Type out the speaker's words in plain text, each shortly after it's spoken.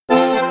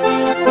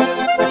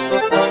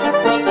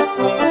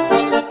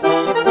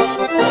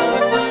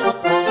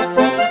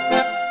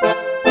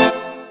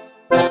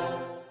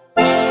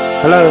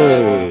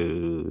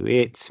Hello,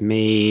 it's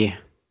me.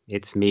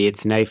 It's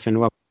Nathan.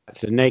 Welcome back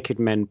to the Naked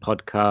Men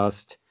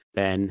podcast.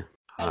 Ben,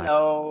 hi.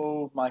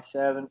 Hello, my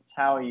servants.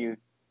 How are you?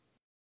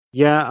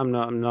 Yeah,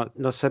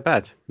 not so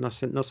bad. Not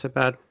so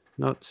bad.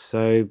 Not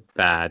so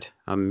bad.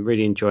 I'm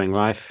really enjoying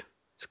life.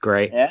 It's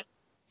great. Yeah.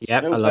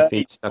 Yep, I Little love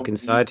being birdie stuck told me you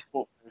inside.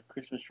 bought a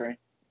Christmas tree,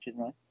 which is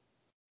nice.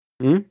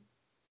 Hmm?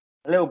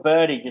 A little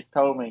birdie just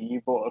told me you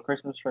bought a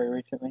Christmas tree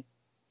recently.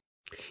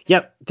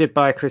 Yep, did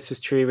buy a Christmas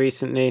tree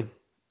recently.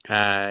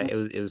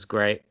 It was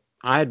great.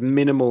 I had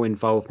minimal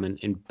involvement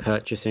in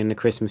purchasing the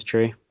Christmas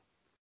tree.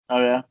 Oh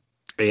yeah.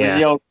 But Was it yeah,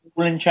 the old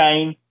ball and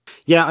chain?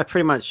 Yeah, I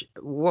pretty much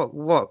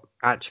what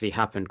actually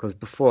happened, because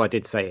before I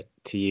did say it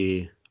to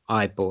you,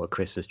 I bought a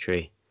Christmas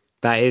tree.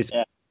 That is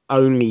Yeah.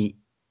 only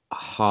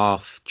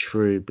half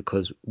true,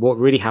 because what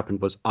really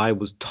happened was I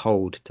was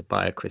told to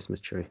buy a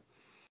Christmas tree.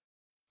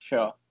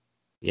 Sure.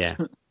 Yeah,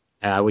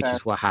 which Fair.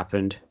 is what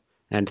happened.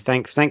 And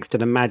thanks to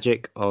the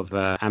magic of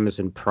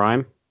Amazon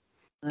Prime,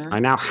 I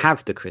Mhm. now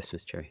have the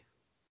Christmas tree.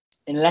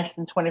 In less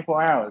than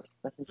 24 hours.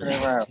 Less than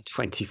 24 Less hours. than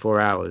 24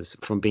 hours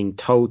from being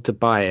told to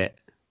buy it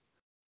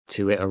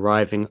to it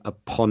arriving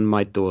upon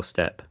my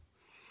doorstep.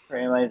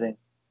 Pretty amazing.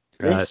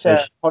 Uh, This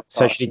soci- podcast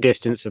Socially is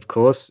distance, of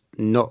course.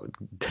 Not.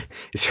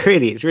 It's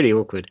really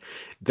awkward.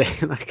 They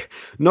like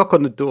knock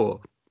on the door,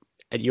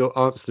 and you'll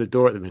answer the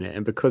door at the minute.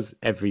 And because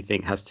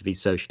everything has to be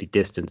socially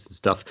distanced and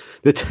stuff,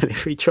 the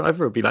delivery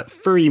driver will be like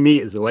 3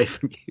 meters away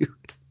from you.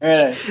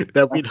 really.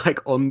 They'll be like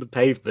on the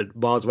pavement,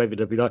 miles away, but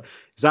they'll be like,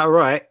 "Is that all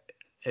right?"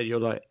 And you're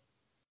like,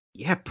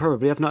 "Yeah,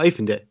 probably. I've not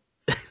opened it.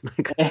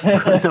 Like,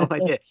 I've got no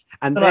idea."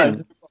 And No.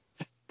 then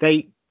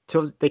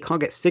they can't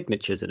get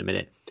signatures in a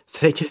minute, so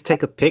they just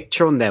take a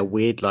picture on their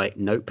weird like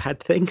notepad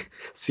thing.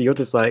 So you're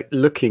just like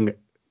looking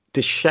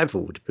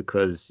disheveled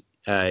because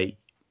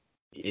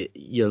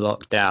you're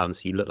locked down,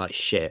 so you look like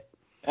shit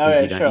Oh because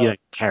yeah, you sure. don't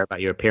care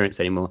about your appearance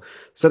anymore.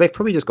 So they've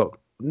probably just got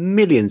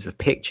millions of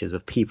pictures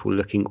of people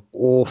looking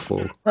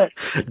awful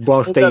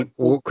whilst It's a they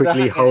awkwardly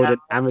hanging hold out. an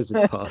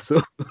Amazon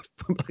parcel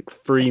from like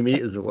 3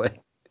 meters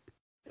away.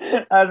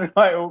 That's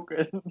quite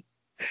awkward.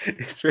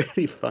 It's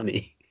really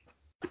funny.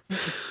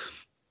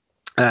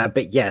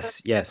 But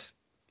yes,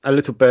 a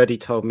little birdie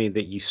told me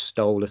that you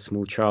stole a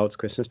small child's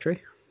Christmas tree.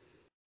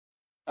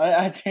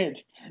 I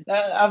did.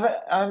 I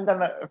haven't done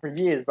that for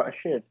years, but I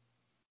should.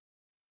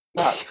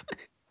 Fuck.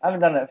 I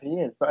haven't done that for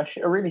years, but I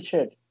really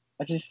should.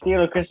 I should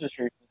steal a Christmas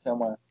tree from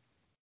somewhere.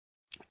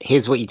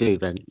 Here's what you do,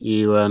 Ben.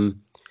 You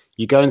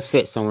go and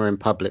sit somewhere in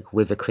public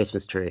with a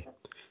Christmas tree.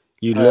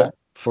 You Oh, look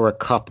for a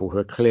couple who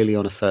are clearly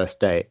on a first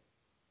date,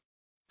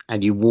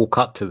 and you walk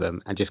up to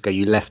them and just go,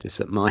 "You left this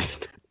at mine,"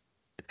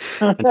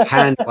 and yeah.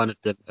 hand one of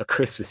them a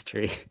Christmas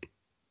tree,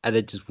 and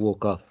then just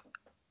walk off.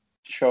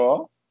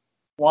 Sure.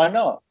 Why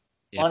not?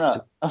 Yeah. Why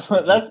not? If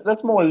you,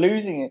 That's more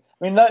losing it.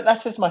 I mean,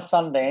 that's just my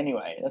Sunday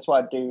anyway. That's why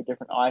I do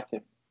different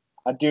items.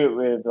 I do it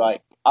with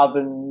like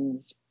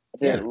ovens. I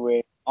do yeah. it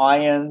with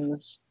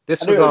irons. I This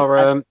do was it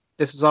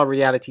with our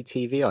reality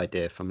TV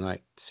idea from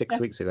like six yeah.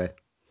 weeks ago.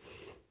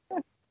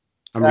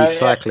 I'm Yeah.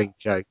 recycling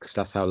jokes.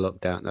 That's how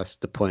lockdown. That's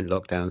the point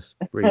lockdown's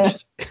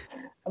reached.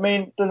 I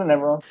mean, doesn't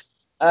everyone?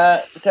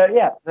 So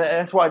yeah,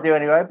 that's what I do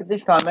anyway. But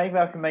this time, maybe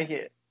I can make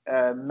it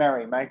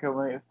merry, make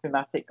a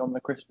thematic on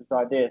the Christmas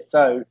idea.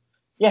 So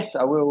yes,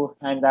 I will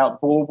hand out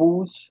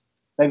baubles,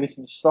 maybe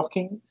some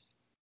stockings.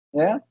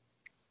 Yeah,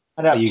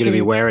 hand Are out you going to be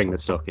two. wearing the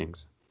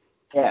stockings?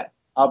 Yeah,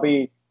 I'll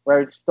be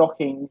wearing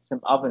stockings, some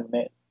oven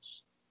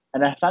mitts,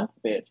 and a Santa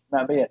beard.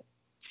 That'll be it.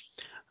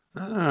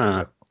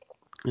 Ah,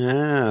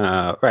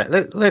 right.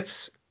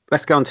 Let's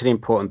go on to the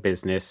important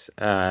business.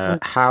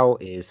 How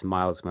is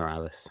Miles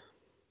Morales?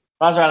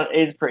 Miles Morales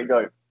is pretty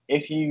dope.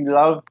 If you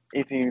like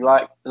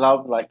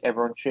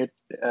everyone should,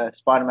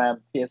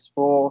 Spider-Man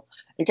PS4.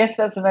 I guess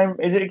that's the name.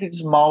 Is it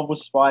just Marvel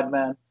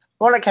Spider-Man? The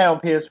one that came on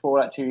PS4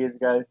 like 2 years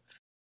ago.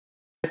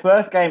 The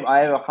first game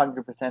I ever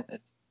 100%ed,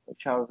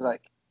 which I was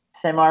like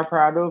semi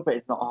proud of, but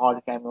it's not a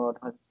hard game in the world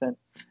 100%.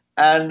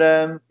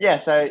 And yeah,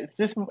 so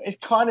it's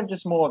kind of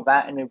just more of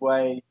that in a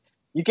way.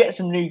 You get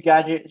some new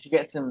gadgets, you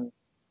get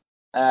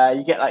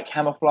like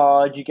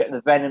camouflage, you get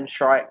the Venom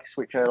strikes,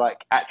 which are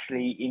like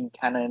actually in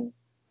canon.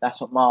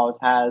 That's what Miles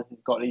has. He's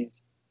got these.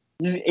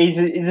 He's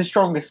the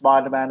strongest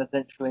Spider-Man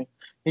essentially.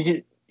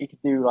 He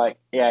could do like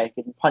yeah,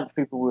 he can punch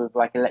people with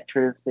like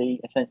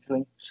electricity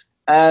essentially.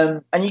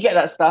 And you get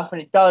that stuff,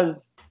 and it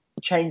does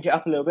change it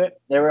up a little bit.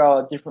 There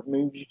are different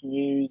moves you can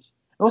use.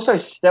 And also,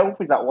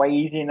 stealth is like way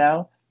easier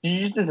now.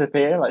 You just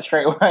disappear like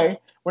straight away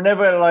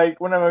whenever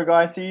a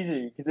guy sees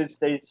you because it's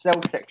the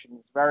stealth section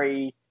is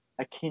very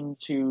akin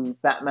to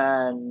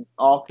Batman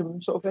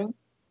Arkham sort of thing.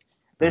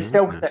 There's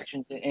stealth Ah,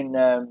 sections in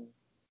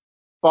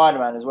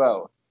Spider-Man as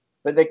well,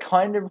 but they're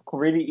kind of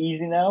really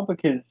easy now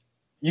because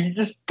you can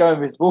just go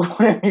invisible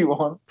whenever you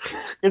want.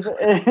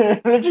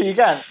 Literally, you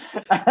can,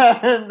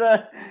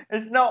 and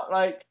it's not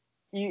like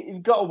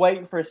you've got to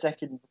wait for a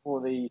second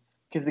before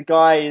because the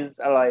guys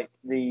are like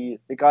the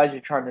guys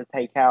you're trying to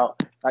take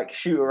out like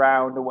shoot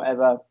around or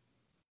whatever.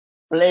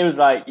 But it was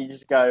like you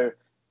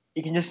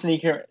can just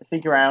sneak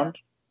around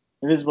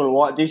invisible or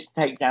what, do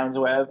takedowns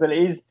or whatever. But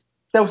it is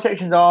stealth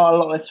sections are a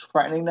lot less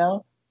threatening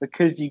now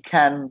because you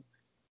can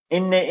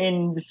in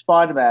the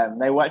Spider-Man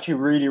they were actually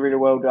really really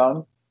well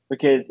done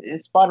because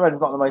Spider-Man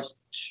is not the most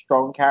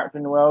strong character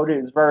in the world.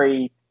 It was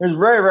very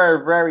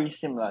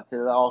similar to the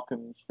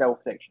Arkham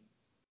stealth section,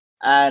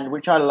 and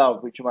which I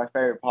love, which are my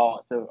favorite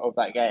parts of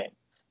that game.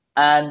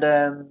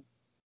 And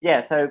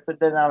yeah, so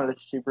but then now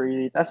it's super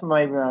easy. That's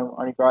maybe my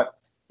only gripe.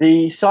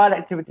 The side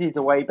activities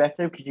are way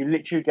better because you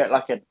literally get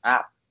like an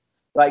app.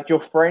 Like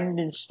your friend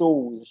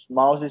installs,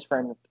 Miles's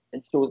friend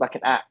installs like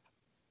an app,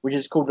 which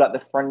is called like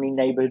the Friendly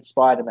Neighborhood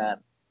Spider-Man.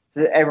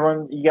 So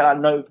everyone, you get like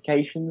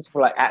notifications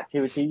for like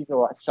activities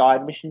or like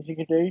side missions you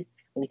can do,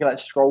 and you can like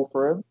scroll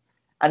through them.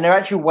 And they're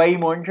actually way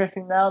more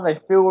interesting now. They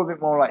feel a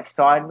bit more like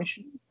side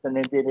missions than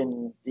they did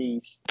in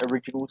the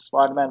original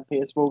Spider-Man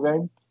PS4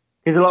 game.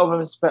 Because a lot of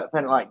them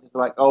spent like just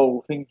like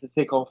things to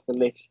tick off the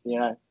list,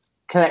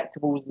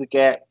 collectibles to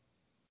get,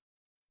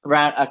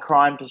 around a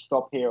crime to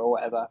stop here or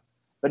whatever.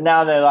 But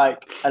now they're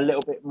like a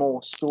little bit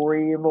more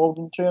story involved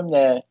into them.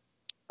 They're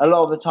a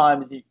lot of the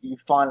times you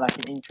find like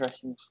an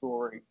interesting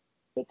story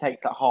that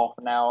takes like half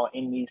an hour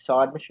in these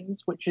side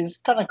missions, which is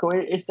kind of cool.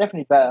 It's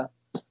definitely better.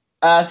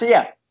 So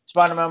yeah,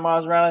 Spider-Man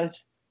Miles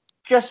Morales,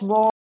 just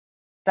more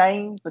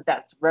same, but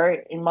that's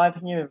very, in my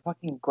opinion, a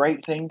fucking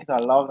great thing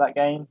because I love that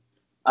game.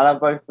 I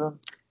love both of them.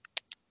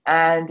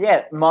 And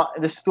yeah,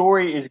 the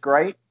story is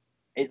great.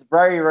 It's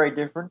very, very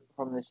different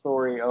from the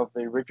story of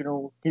the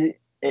original. It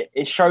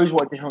shows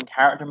what a different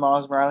character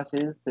Miles Morales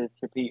is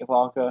to Peter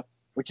Parker,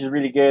 which is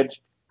really good.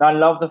 And I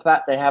love the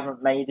fact they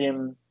haven't made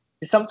him.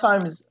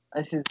 Sometimes,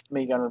 this is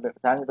me going a bit of a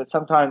tangent, but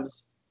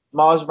sometimes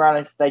Miles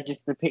Morales, they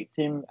just depict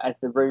him as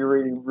the very,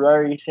 really,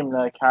 very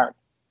similar character,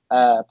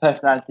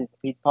 personality to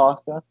Peter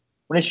Parker.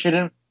 When it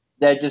shouldn't.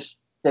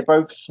 They're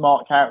both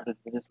smart characters,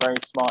 but just very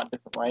smart in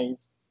different ways.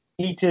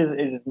 Peter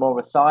is more of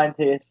a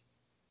scientist,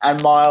 and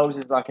Miles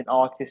is like an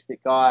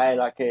artistic guy,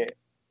 like a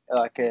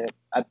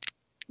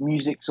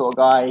music sort of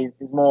guy.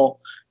 He's more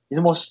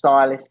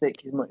stylistic.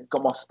 He's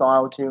got more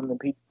style to him than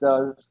Peter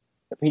does.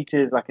 But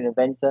Peter is like an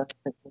inventor.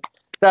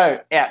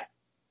 So yeah,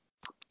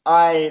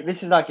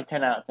 this is like a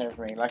 10 out of 10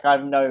 for me. Like I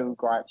have no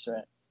gripes with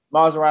it.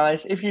 Miles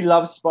Morales. If you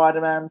love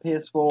Spider-Man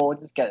PS4,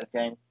 just get this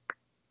game.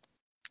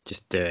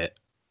 Just do it.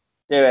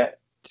 Do it.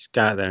 Just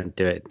go out there and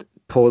do it.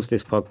 Pause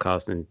this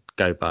podcast and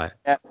go buy it.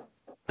 Yeah.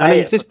 I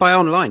mean, just buy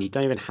online. You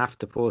don't even have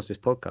to pause this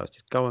podcast.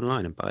 Just go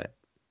online and buy it.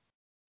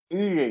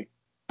 Ooh.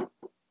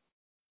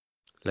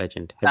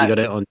 Legend. Have you got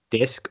it on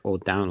disc or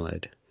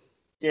download?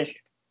 Disc.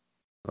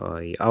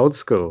 Oh, old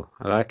school.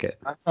 I like it.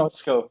 That's old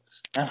school.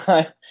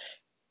 I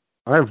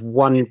have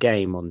one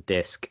game on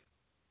disc.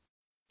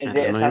 Is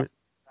it Assassin's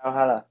Creed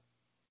Valhalla?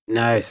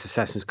 No, it's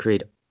Assassin's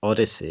Creed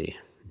Odyssey.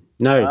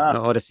 No, not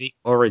Odyssey.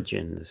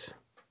 Origins.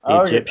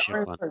 The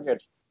Egyptian one. Pretty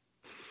good.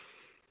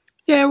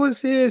 Yeah, it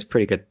was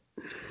pretty good.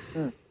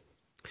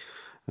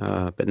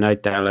 But no,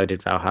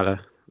 downloaded Valhalla.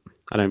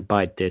 I don't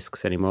buy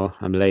discs anymore.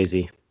 I'm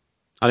lazy.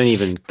 I don't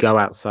even go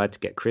outside to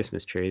get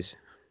Christmas trees.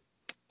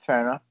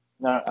 Fair enough.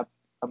 No,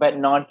 I bet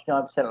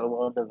 99% of the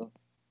world doesn't.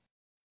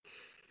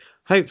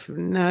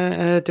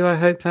 Do I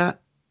hope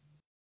that?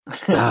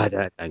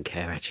 I don't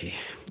care, actually.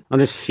 I'm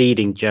just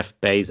feeding Jeff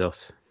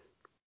Bezos.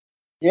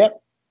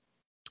 Yep.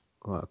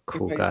 What a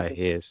cool guy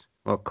he is.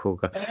 What a cool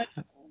guy.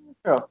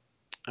 Sure.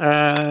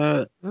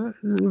 But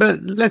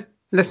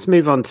let's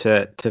move on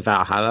to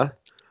Valhalla.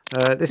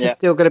 This is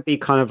still going to be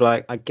kind of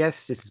like, I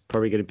guess this is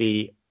probably going to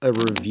be a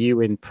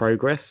review in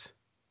progress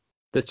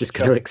that's just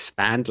going to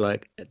expand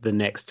like the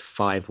next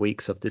 5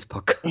 weeks of this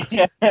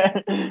podcast.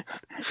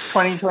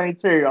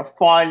 2022, I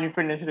finally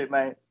finished it,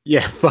 mate.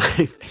 Yeah,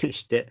 finally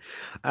finished it.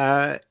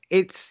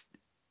 It's,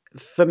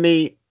 for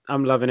me,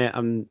 I'm loving it.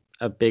 I'm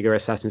a bigger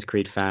Assassin's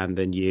Creed fan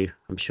than you.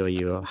 I'm sure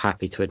you are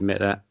happy to admit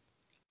that.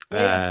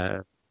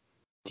 Yeah.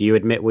 Do you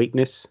admit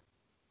weakness?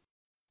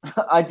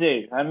 I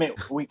do. I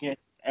admit weakness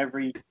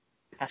every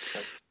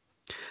hashtag.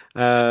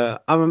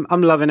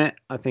 I'm loving it.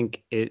 I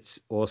think it's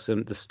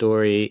awesome. The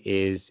story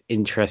is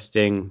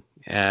interesting.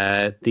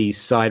 These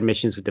side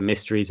missions with the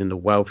mysteries and the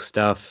wealth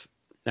stuff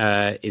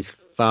is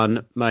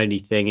fun. My only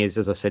thing is,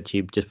 as I said to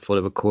you just before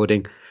the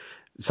recording,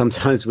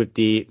 sometimes with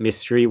the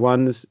mystery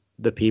ones,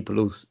 the people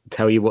will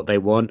tell you what they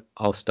want.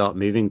 I'll start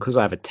moving because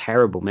I have a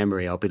terrible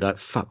memory. I'll be like,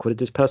 fuck, what did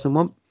this person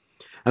want?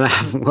 And I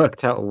haven't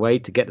worked out a way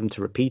to get them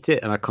to repeat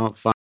it, and I can't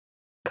find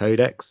a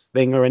codex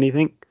thing or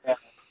anything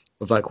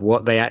of like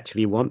what they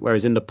actually want.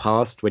 Whereas in the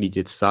past, when you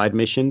did side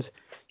missions,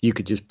 you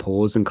could just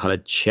pause and kind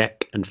of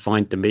check and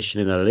find the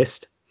mission in a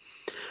list.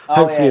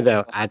 Hopefully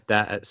they'll add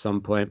that at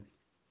some point.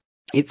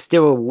 It's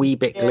still a wee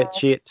bit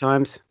glitchy at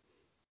times.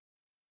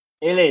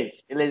 It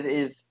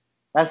is.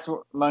 That's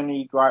what my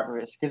only gripe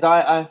with it. Because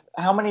I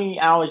how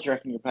many hours do you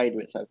reckon you played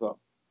with it so far?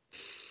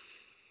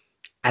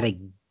 At a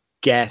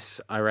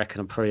guess, I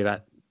reckon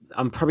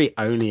I'm probably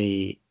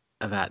only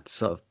about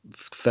sort of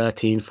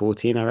 13,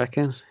 14, I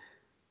reckon.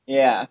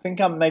 Yeah, I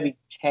think I'm maybe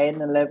 10,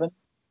 11.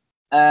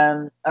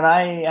 And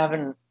I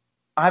haven't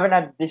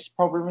had this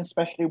problem,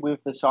 especially with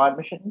the side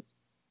missions.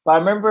 But I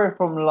remember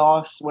from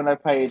when I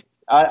played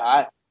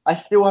I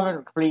still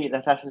haven't completed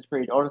Assassin's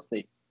Creed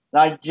Odyssey,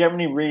 and I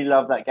generally really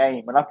love that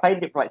game, and I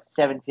played it for like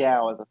 70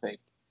 hours, I think.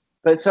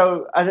 But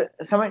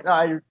something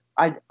that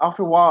I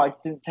after a while I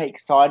didn't take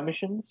side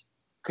missions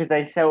because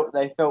they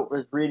felt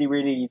was really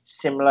really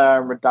similar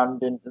and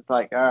redundant. It's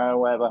like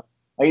whatever.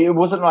 Like, it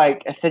wasn't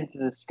like a sense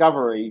of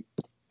discovery.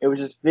 It was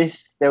just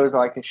this. There was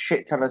like a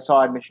shit ton of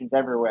side missions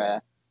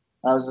everywhere.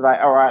 I was like,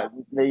 all right,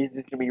 these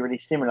are gonna be really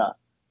similar.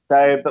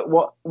 So, but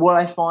what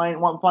I'm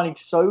finding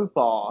so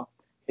far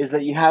is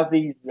that you have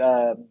these,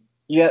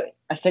 you get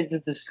a sense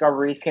of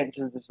discovery, a sense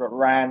of this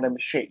random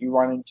shit you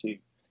run into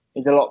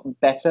is a lot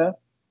better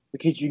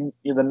because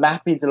the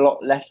map is a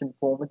lot less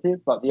informative.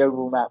 Like the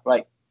overall map,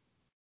 like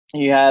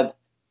you have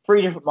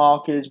three different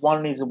markers.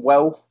 One is a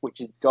wealth,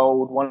 which is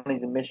gold. One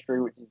is a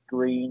mystery, which is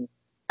green.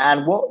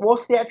 And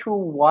what's the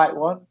actual white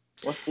one?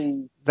 What's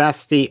the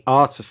That's the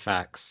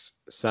artifacts.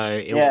 So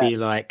it'll yeah? be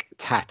like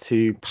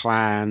tattoo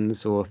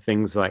plans or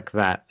things like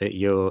that that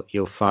you'll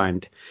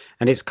find.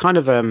 And it's kind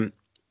of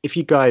if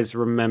you guys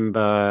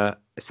remember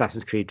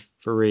Assassin's Creed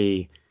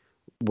 3,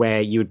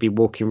 where you would be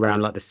walking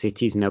around like the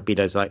cities and there'll be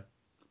those like,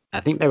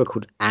 I think they were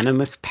called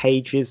animus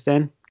pages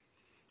then.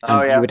 Oh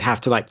And you yeah. would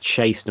have to like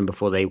chase them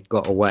before they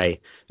got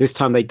away. This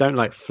time they don't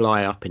like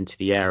fly up into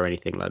the air or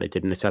anything like they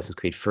did in Assassin's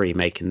Creed 3,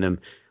 making them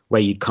where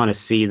you'd kind of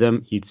see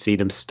them, you'd see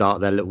them start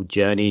their little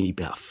journey and you'd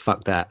be like,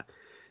 fuck that.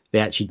 They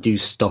actually do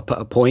stop at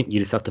a point. You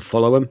just have to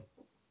follow them.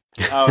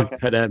 Oh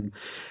okay.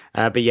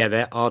 But yeah,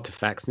 they're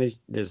artifacts. And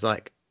there's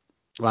like,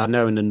 well, I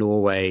know in the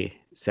Norway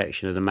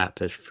section of the map,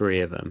 there's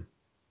three of them,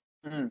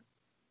 Mm.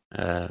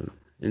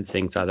 and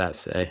things like that.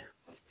 So,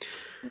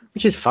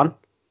 which is fun.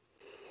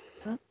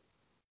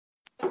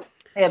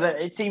 Yeah,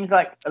 but it seems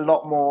like a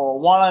lot more.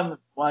 While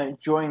I'm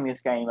enjoying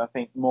this game, I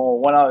think more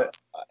when I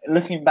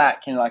looking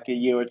back in like a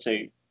year or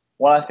two.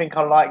 What I think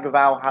I like with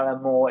Valhalla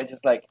more is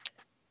just like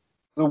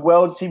the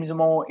world seems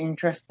more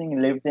interesting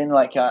and lived in.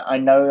 Like I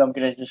know I'm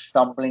gonna just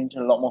stumble into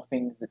a lot more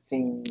things that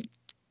seem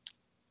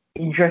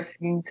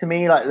interesting to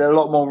me. Like there are a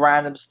lot more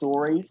random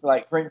stories.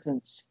 Like for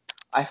instance,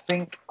 I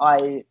think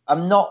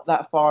I'm not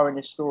that far in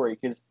this story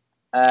because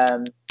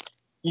um,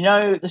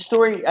 the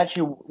story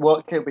actually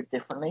worked a little bit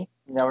differently,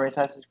 in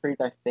Assassin's Creed,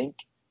 I think,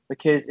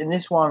 because in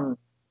this one,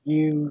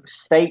 you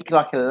stake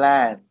like a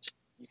land.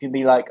 You can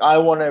be like, I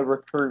want to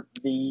recruit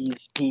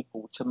these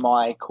people to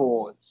my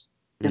cause.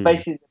 Because Mm.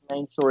 basically, the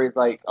main story is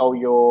like, oh,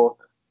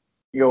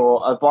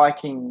 you're a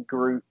Viking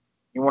group.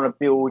 You want to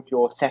build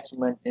your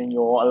settlement and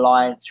your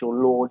alliance, your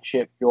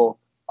lordship, your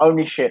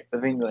ownership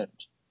of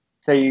England.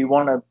 So you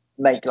want to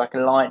make like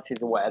alliances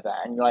or whatever,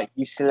 and like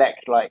you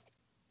select like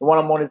the one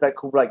I'm on is like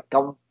called like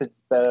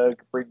Gumpersburg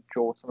Bridge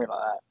or something like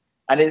that.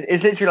 And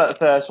it's literally like the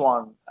first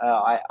one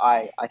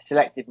I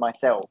selected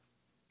myself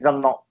because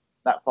I'm not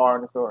that far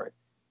in the story,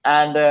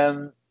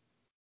 and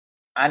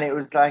and it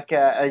was like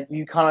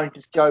you kind of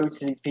just go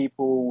to these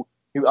people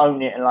who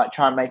own it and like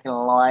try and make an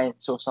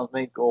alliance or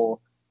something, or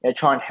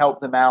try and help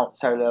them out.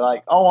 So they're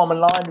like, "Oh, I'm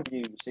aligned with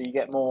you," so you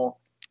get more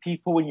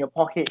people in your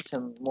pockets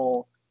and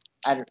more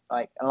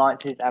like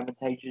alliances,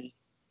 advantages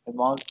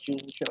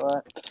and shit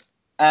like that.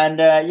 And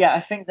yeah,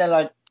 I think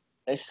they're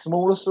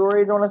smaller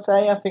stories. I want to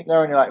say I think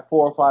they're only like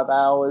 4 or 5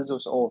 hours,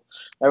 or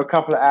they're a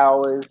couple of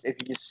hours if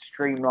you just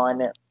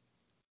streamline it,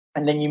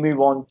 and then you move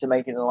on to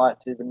making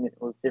alliances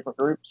with different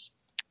groups.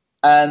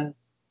 So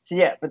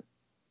yeah, but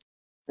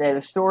yeah,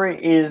 the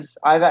story is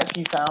I've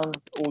actually found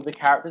all the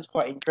characters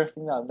quite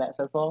interesting that I've met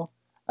so far.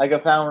 Like I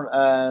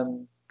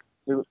found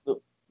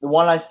the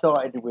one I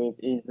started with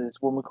is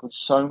this woman called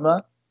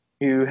Soma,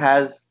 who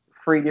has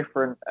three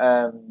different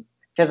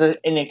she has an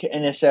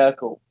inner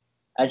circle,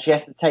 and she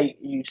has to take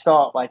you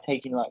start by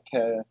taking like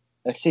a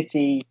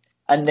city,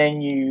 and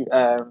then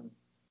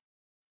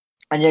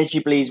she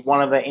believes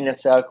one of the inner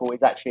circle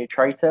is actually a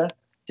traitor.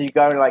 So you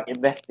go and like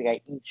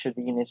investigate each of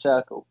the inner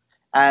circle,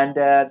 and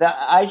that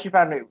I actually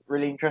found it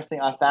really interesting.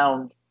 I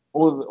found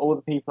all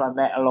the people I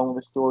met along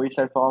the story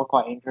so far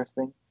quite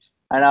interesting,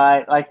 and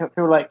I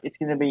feel like it's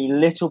going to be a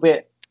little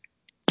bit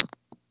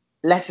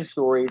lesser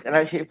stories, and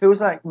actually it feels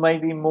like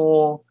maybe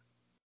more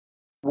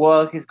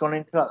work has gone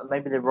into like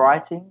maybe the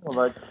writing or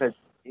like the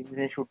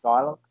initial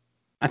dialogue.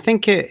 I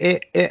think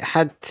it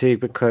had to,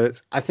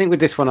 because I think with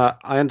this one,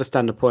 I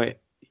understand the point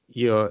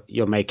you're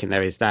making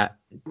there, is that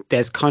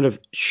there's kind of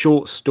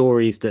short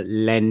stories that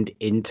lend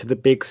into the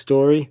big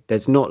story.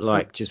 There's not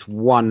like just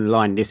one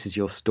line, this is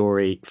your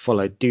story,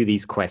 follow, do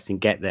these quests and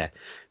get there.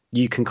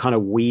 You can kind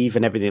of weave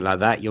and everything like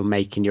that. You're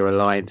making your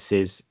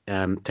alliances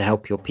to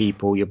help your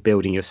people. You're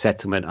building your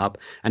settlement up,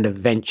 and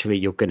eventually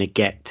you're going to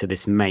get to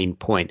this main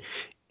point.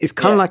 It's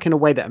kind of Yeah, like in a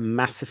way that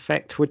Mass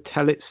Effect would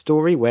tell its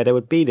story, where there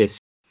would be this.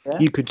 yeah,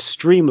 You could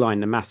streamline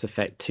the Mass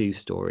Effect 2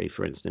 story,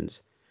 for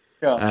instance.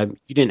 sure,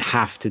 You didn't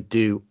have to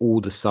do all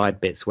the side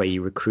bits where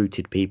you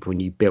recruited people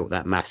and you built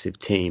that massive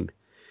team.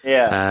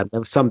 yeah,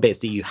 There were some bits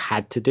that you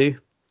had to do,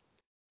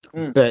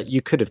 mm, but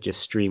you could have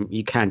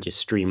you can just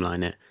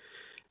streamline it,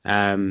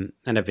 and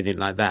everything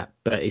like that.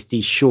 But it's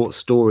these short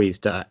stories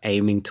that are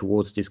aiming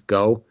towards this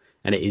goal,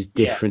 and it is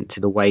yeah, different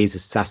to the ways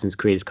Assassin's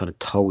Creed has kind of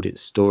told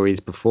its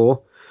stories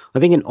before. I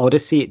think in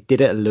Odyssey it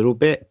did it a little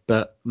bit,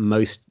 but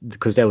most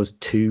because there was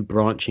two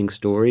branching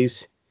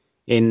stories.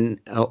 In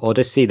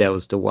Odyssey, there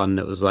was the one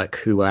that was like,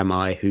 "Who am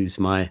I? Who's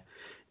my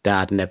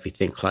dad?" and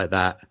everything like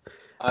that,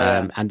 Oh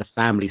yeah, and the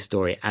family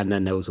story. And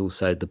then there was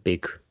also the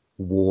big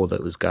war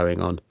that was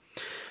going on.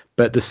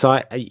 But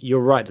you're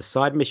right. The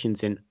side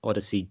missions in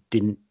Odyssey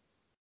didn't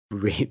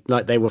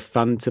like they were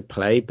fun to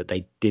play, but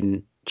they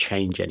didn't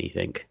change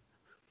anything.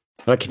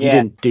 Like if you yeah,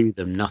 didn't do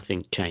them,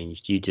 nothing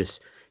changed. You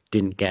just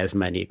didn't get as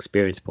many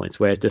experience points.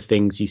 Whereas the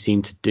things you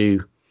seem to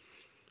do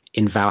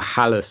in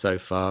Valhalla so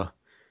far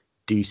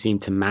do seem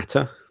to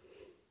matter.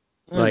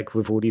 mm, Like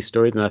with all these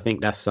stories, and I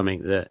think that's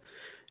something that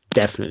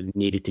definitely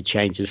needed to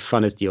change. As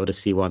fun as the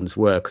Odyssey ones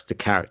were, because the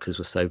characters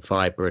were so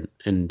vibrant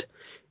and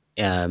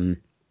um,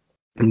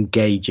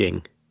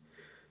 engaging,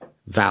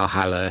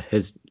 Valhalla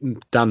has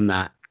done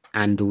that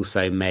and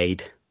also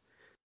made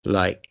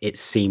like it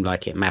seem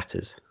like it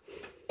matters.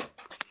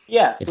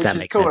 yeah, If which that is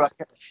makes cool. sense.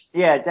 Like,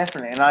 yeah,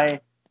 definitely. And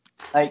I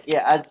like,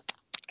 yeah, as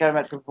going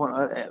back to the point,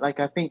 like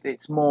I think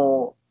it's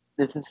more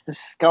this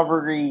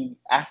discovery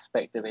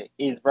aspect of it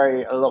is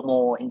very a lot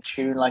more in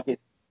tune. Like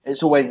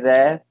it's always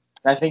there.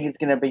 And I think it's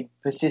going to be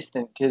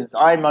persistent because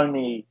I'm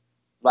only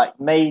like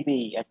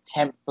maybe a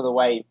tenth of the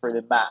way through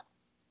the map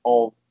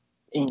of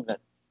England.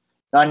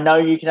 And I know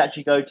you can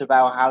actually go to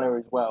Valhalla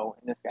as well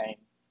in this game.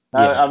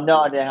 Yeah. I've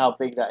no idea how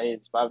big that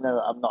is, but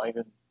I'm not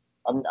even,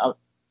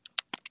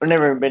 I've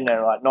never even been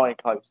there, like not even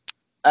close.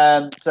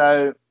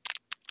 So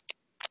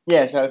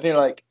yeah, so I feel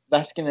like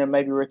that's gonna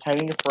maybe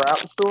retain throughout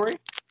the story,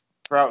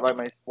 throughout like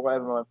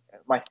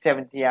my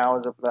 70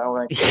 hours of the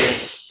whole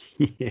experience,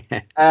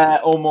 Yeah.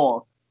 or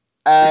more.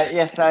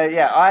 Yeah, so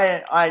yeah,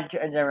 I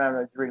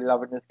generally really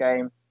loving this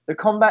game. The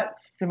combat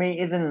to me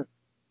isn't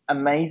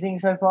amazing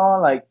so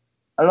far. Like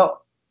a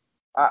lot,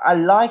 I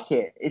like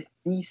it. It's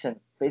decent,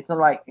 but it's not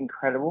like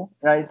incredible.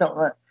 You know, it's not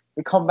like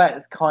the combat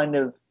is kind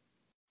of.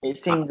 It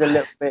seems a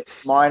little bit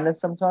minor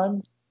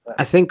sometimes. But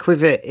I think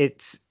with it,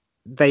 it's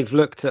they've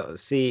looked at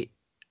see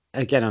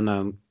again. I know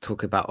I'm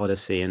talking about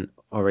Odyssey and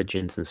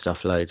Origins and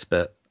stuff loads,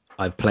 but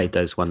I've played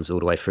those ones all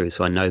the way through,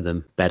 so I know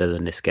them better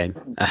than this game.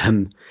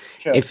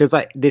 sure, It feels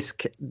like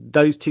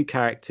those two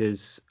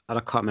characters, and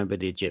I can't remember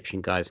the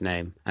Egyptian guy's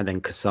name, and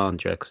then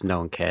Cassandra, because no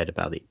one cared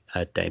about the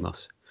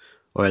Deimos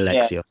or yeah.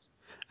 Alexios.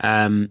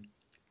 Um,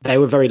 they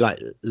were very like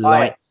Oh yeah,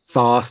 light,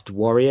 fast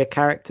warrior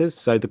characters,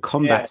 so the yeah,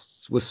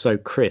 combats was so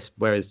crisp,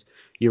 whereas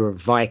you're a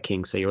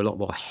Viking, so you're a lot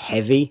more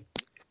heavy,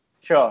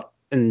 sure.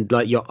 and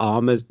like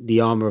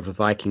the armor of a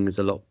Viking is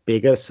a lot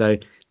bigger. So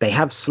they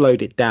have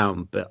slowed it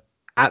down, but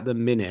at the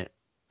minute,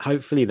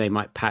 hopefully they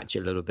might patch it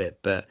a little bit,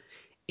 but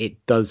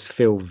it does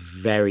feel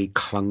very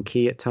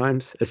clunky at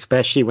times,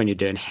 especially when you're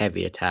doing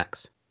heavy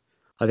attacks.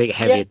 I think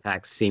heavy Yeah,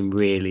 attacks seem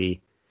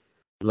really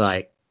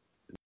like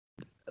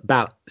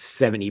about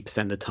 70%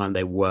 of the time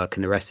they work,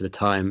 and the rest of the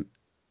time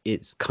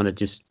it's kind of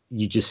just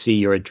you just see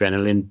your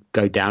adrenaline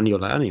go down. You're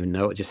like, I don't even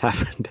know what just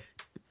happened.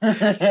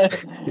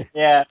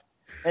 yeah.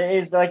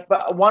 It is like,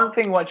 but one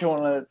thing which I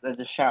want to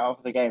just shout out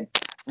for the game,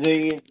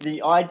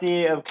 the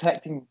idea of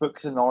collecting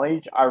books of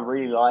knowledge, I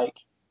really like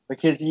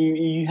because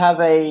you have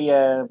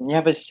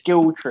a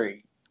skill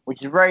tree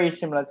which is very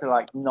similar to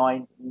like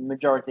nine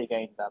majority of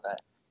games out there.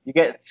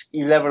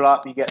 You level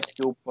up, you get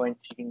skill points,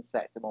 you can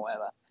select them or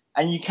whatever,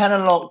 and you can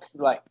unlock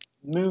like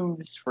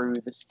moves through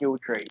the skill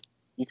tree.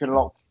 You can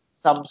unlock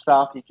some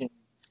stuff. You can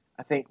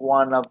I think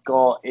one I've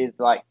got is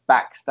like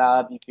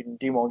backstab. You can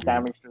do more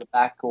damage to the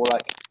back, or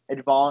like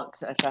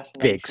advanced Big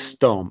assassination.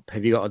 stomp.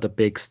 Have you got the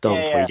big Yeah,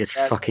 stomp where you yeah, just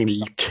that's it.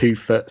 fucking 2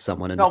 foot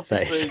someone in the Stomp is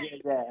face? really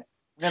good. Yeah,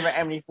 whenever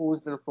enemy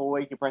falls to the floor,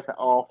 you can press that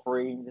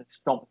R3 and just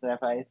stomp to their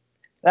face.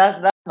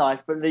 That's nice.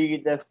 But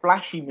the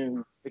flashy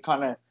moves, the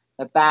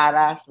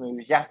badass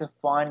moves, you have to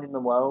find in the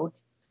world.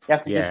 You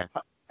have to Yeah,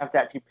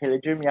 actually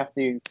pillage them. You have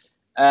to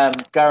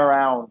go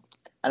around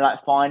and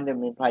like find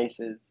them in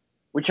places,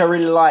 which I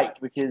really like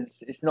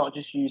because it's not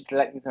just you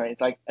selecting something.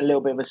 It's like a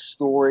little bit of a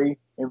story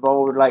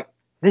involved. Like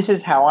this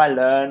is how I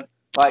learn.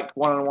 Like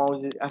one of the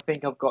ones I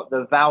think I've got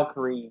the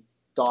Valkyrie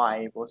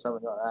dive or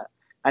something like that,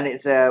 and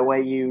it's where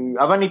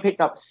I've only picked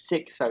up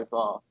 6 so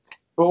far,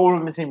 but all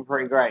of them seem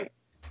pretty great.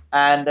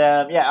 And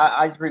yeah,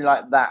 I just really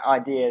like that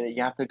idea that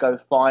you have to go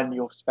find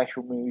your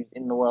special moves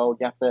in the world.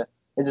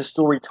 There's a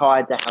story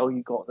tied to how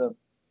you got them.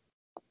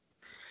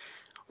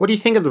 what do you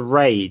think of the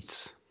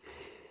raids?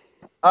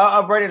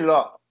 I've read it a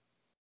lot.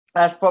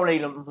 That's probably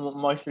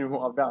mostly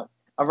what I've done.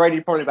 I've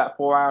rated probably about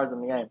 4 hours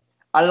in the game.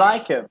 I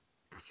like them.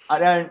 I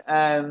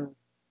don't.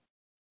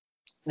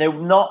 They're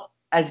not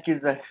as good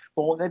as I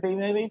thought they'd be.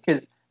 Maybe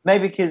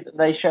because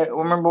they show. I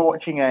remember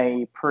watching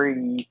um,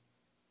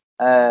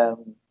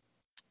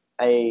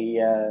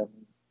 a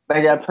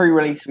a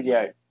pre-release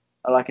video,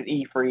 or like an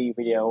E3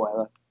 video or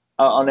whatever,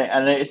 on it,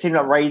 and it seemed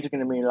like raids are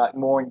going to be like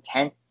more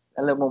intense,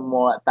 a little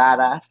more like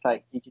badass.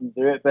 Like you can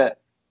do it, but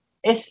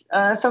it's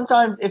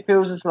sometimes it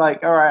feels just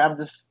like, all right, I'm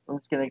just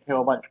gonna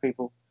kill a bunch of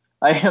people.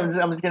 Like I'm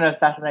just gonna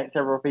assassinate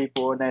several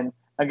people and then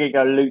I'm gonna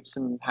go loot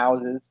some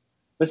houses.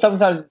 But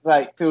sometimes it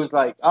like feels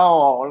like,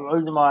 oh,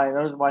 those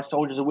are my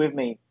soldiers are with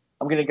me.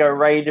 I'm gonna go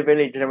raid a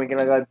village, and then we're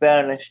gonna go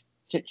burn a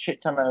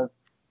shit ton of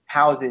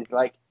houses.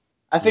 Like,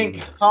 I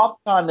think half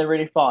the time they're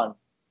really fun,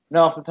 and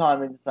half the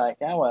time it's like,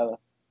 yeah, whatever.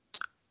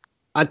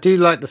 I do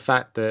like the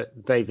fact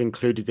that they've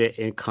included it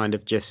in kind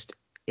of just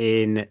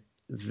in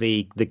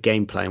the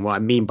gameplay. And what I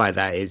mean by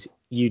that is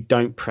you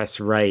don't press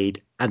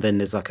raid and then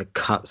there's like a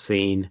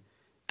cutscene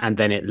and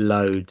then it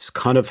loads.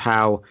 Kind of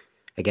how,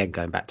 again,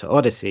 going back to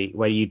Odyssey,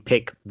 where you'd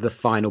pick the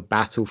final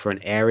battle for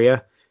an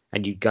area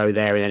and you'd go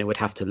there and then it would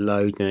have to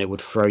load and it would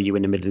throw you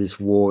in the middle of this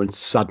war and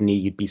suddenly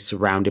you'd be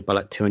surrounded by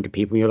like 200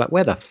 people and you're like,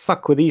 where the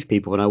fuck were these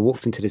people when I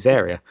walked into this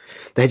area?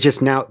 They're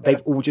just now,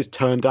 they've all just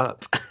turned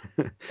up.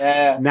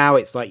 Yeah. Now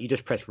it's like you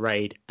just press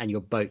raid and your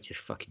boat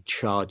just fucking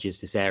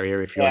charges this area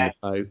if you're on the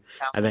boat,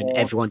 and then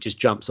everyone just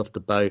jumps off the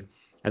boat,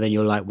 and then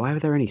you're like, why are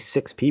there only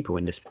 6 people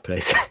in this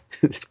place?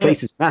 This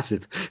place is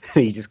massive.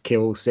 You just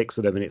kill all 6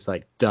 of them and it's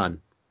like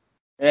done.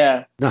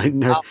 Yeah.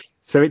 No.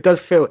 So it does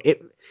feel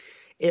it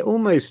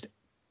almost,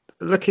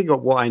 looking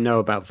at what I know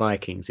about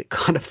Vikings, it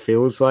kind of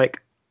feels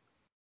like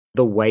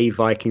the way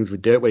Vikings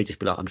would do it, where you just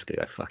be like, I'm just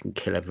gonna go fucking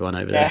kill everyone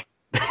over there.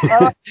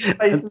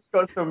 It's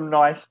got some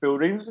nice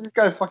buildings. Just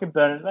go fucking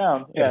burn it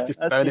down. Yeah, just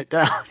burn it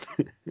down.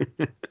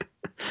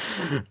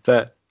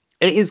 But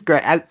it is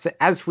great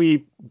as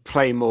we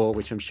play more,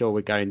 which I'm sure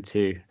we're going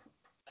to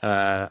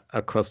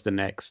across the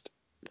next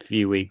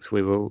few weeks.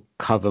 We will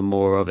cover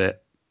more of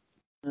it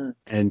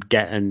and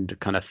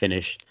kind of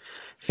finish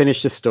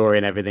the story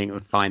and everything,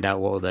 and find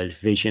out what all those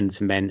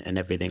visions meant and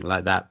everything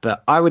like that.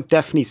 But I would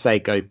definitely say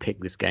go pick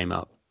this game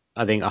up.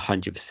 I think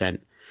 100%.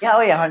 Yeah,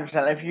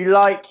 100%. If you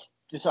like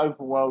just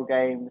open world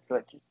games,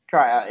 like, just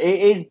try it out.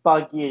 It is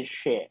buggy as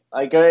shit.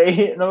 Like,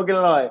 not gonna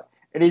lie,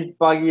 it is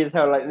buggy as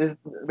hell. Like, there's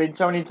been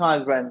so many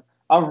times when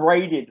I've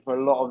raided for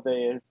a lot of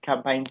the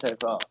campaign so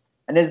far,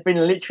 and there's been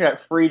literally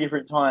like 3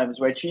 different times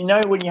where, you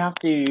know, when you have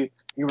to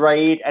you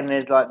raid and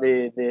there's like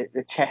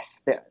the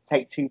chests that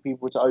take 2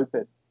 people to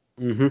open.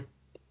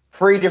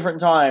 3 different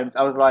times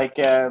I was like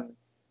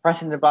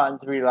pressing the button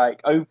to be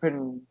like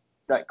open,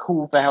 like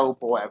call for help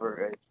or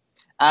whatever it is,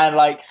 and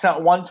like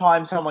one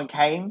time someone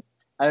came.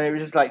 And it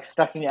was just like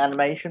stuck in the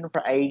animation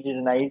for ages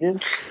and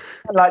ages.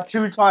 And like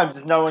 2 times,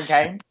 just no one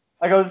came.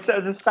 Like I was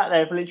just sat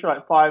there for literally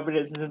like 5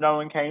 minutes and no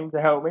one came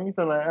to help me.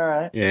 So I'm like, all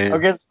right, I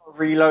guess I'll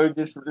reload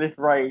this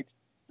raid.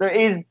 So it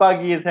is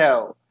buggy as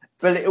hell,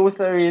 but it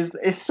also is.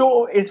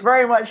 It's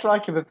very much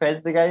like a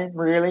Bethesda game,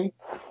 really.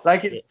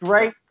 Like, it's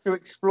great to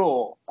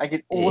explore. Like,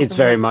 it's awesome. It's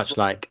very much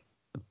like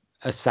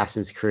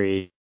Assassin's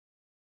Creed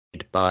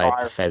by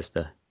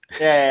Bethesda.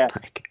 Yeah.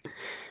 Like,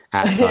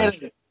 at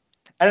times.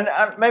 And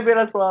maybe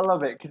that's why I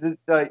love it, because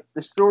it's like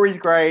the story's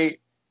great.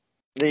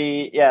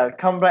 The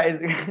combat is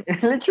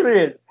it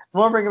literally is.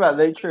 One thing about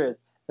it literally is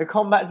the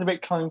combat's a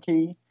bit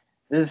clunky.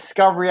 The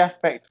discovery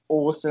aspect's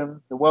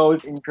awesome. The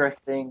world's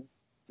interesting.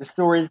 The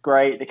story's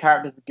great. The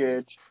characters are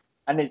good,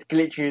 and it's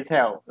glitchy as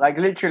hell. Like,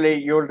 literally,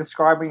 you're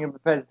describing a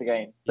Bethesda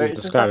game. So you're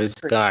describing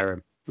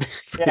Skyrim.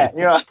 Yeah.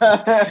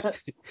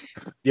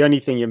 The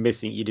only thing you're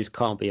missing, you just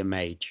can't be a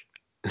mage.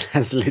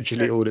 That's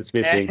literally all that's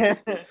missing.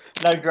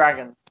 No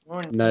dragons.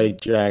 No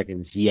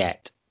dragons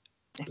yet.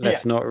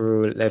 Let's not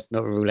rule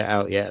it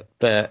out yet.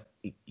 But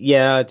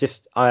yeah,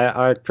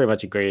 I pretty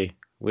much agree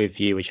with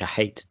you, which I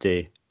hate to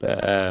do.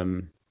 But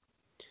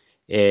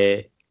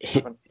I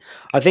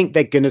think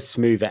they're gonna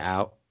smooth it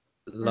out,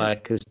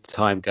 like, as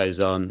time goes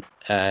on.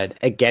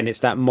 Again, it's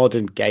that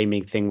modern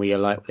gaming thing where you're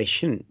like, they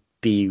shouldn't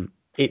be.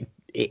 It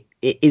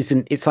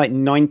isn't. It's like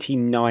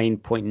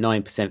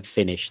 99.9%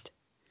 finished.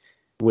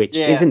 Which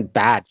isn't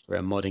bad for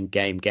a modern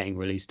game getting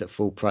released at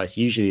full price.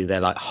 Usually they're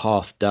like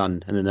half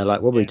done, and then they're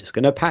like, well, we're just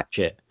going to patch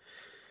it.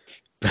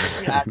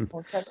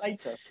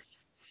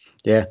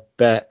 Yeah,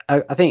 but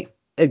I think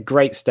a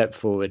great step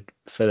forward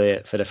for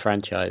the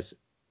franchise.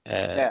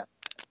 And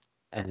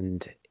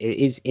it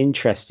is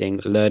interesting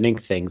learning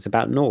things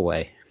about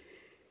Norway.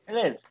 It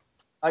is.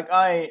 Like,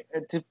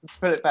 to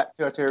put it back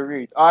to our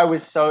reviews, I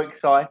was so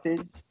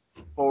excited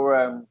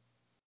for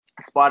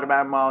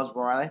Spider-Man Miles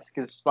Morales,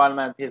 because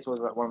Spider-Man PS was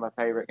like one of my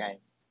favorite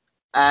games,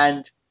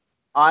 and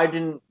I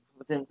didn't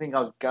think I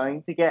was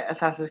going to get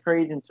Assassin's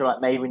Creed until like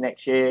maybe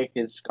next year,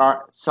 because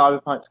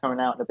Cyberpunk's coming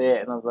out in a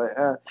bit, and I was like,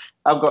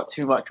 I've got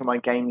too much on my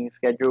gaming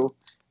schedule,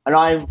 and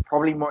I'm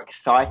probably more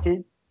excited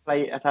to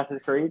play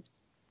Assassin's Creed,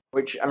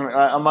 which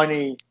I'm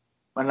only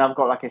when I've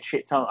got like a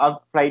shit ton. I've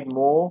played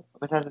more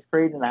of Assassin's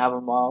Creed than I have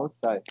of Miles,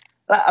 so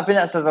I think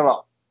that says a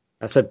lot.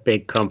 That's a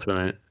big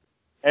compliment.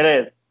 It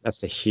is.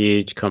 That's a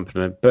huge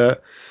compliment.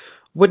 But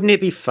wouldn't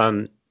it be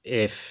fun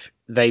if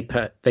they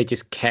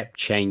just kept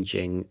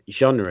changing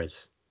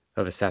genres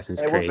of Assassin's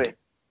Creed? Would be.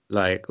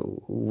 Like,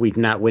 we're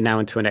now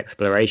into an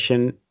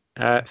exploration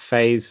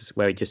phase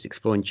where we're just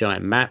exploring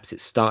giant maps.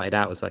 It started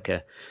out as like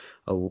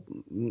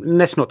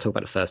let's not talk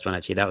about the first one,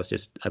 actually. That was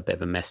just a bit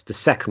of a mess. The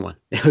second one,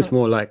 it was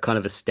more like kind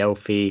of a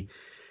stealthy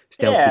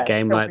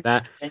game like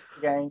that.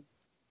 Game.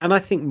 And I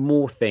think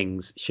more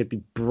things should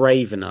be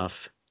brave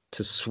enough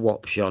to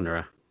swap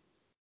genre.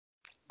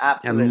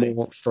 Absolutely. And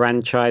more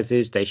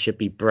franchises, they should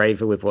be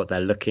braver with what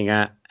they're looking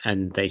at,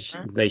 and they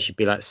should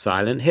be like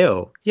Silent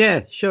Hill.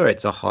 Yeah, sure,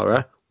 it's a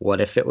horror. What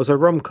if it was a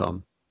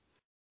rom-com?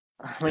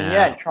 I mean,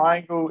 yeah,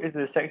 Triangle is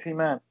a sexy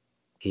man.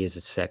 He is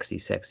a sexy,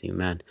 sexy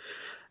man.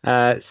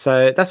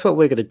 So that's what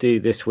we're going to do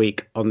this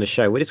week on the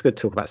show. We're just going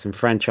to talk about some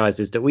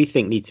franchises that we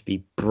think need to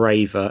be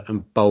braver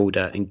and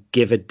bolder and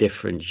give a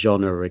different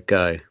genre a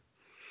go.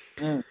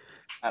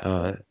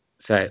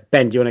 So,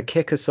 Ben, do you want to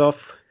kick us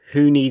off?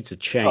 Who needs a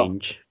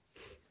change?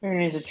 Who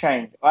needs a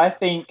change? I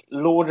think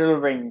Lord of the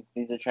Rings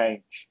needs a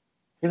change.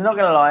 Because I'm not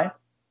going to lie,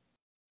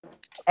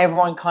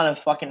 everyone kind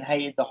of fucking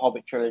hated the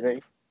Hobbit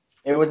trilogy.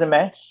 It was a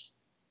mess.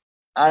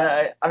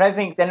 And I don't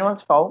think it's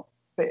anyone's fault.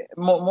 But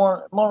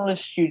more on the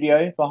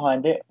studio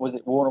behind it. Was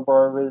it Warner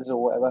Brothers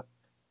or whatever?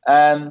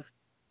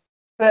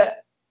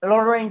 But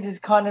Lord of the Rings is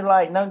kind of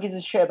like, no one gives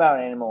a shit about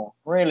it anymore.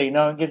 Really,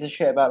 no one gives a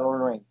shit about Lord of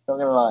the Rings. Not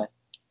going to lie.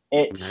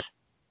 It's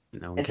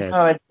kind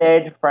of a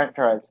dead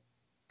franchise.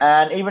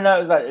 And even though it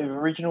was like the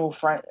original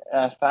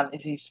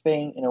fantasy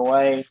thing in a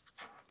way.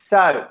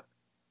 So,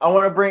 I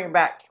want to bring it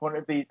back. I want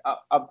it to be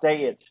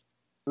updated.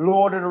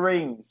 Lord of the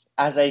Rings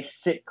as a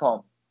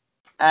sitcom.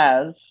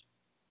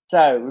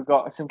 So, we've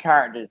got some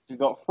characters. We've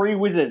got 3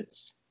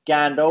 wizards.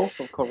 Gandalf,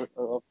 of course,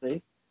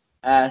 obviously.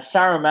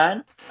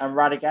 Saruman and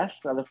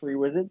Radagast are the 3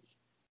 wizards.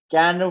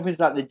 Gandalf is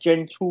like the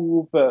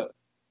gentle but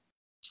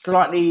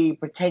slightly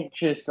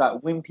pretentious,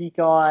 like wimpy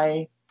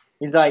guy.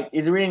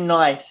 He's really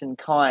nice and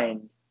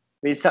kind,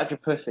 but he's such a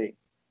pussy.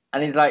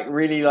 And he's like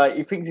really like,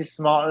 he thinks he's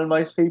smarter than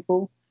most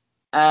people.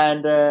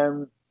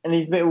 And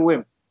he's a bit of a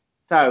wimp.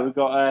 So we've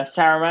got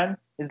Saruman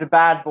is the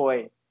bad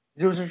boy.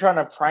 He's also trying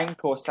to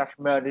prank or /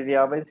 murder the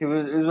others. He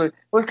was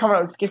coming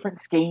up with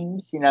different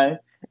schemes, you know.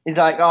 He's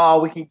like, oh,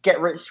 we can get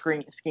rich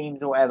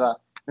schemes or whatever.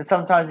 And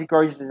sometimes he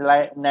grows his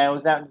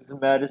nails out and just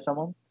murder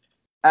someone.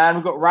 And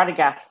we've got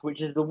Radagast,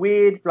 which is the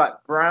weird, like,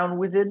 brown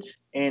wizard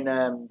in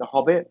The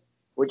Hobbit,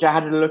 which I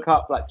had to look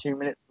up, like, 2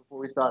 minutes before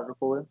we started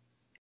recording.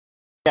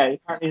 Yeah,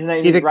 apparently his name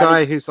is See the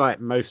guy who's, like,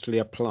 mostly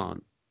a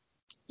plant?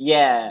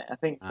 Yeah, I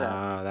think so.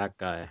 Oh, that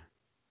guy.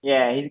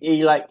 Yeah,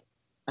 he like,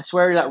 I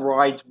swear he, like,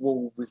 rides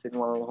wolves in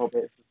one of the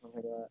Hobbits or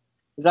something like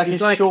that.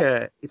 He's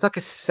like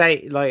a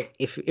sage, like,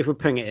 if we're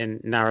putting it in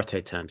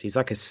Naruto terms, he's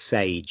like a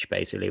sage,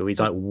 basically, or he's,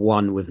 like,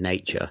 one with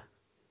nature.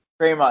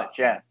 Pretty much,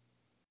 yeah.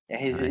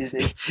 His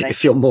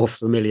if you're more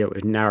familiar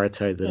with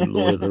Naruto than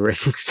Lord of the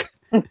Rings.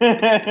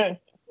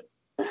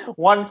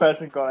 One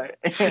person got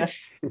it.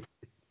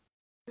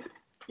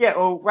 Yeah,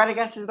 well,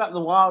 Radagast is like the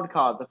wild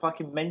card, the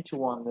fucking mental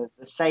one,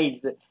 the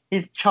sage.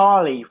 He's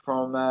Charlie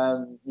from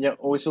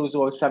Always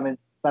Sunny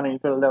in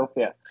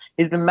Philadelphia.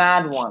 He's the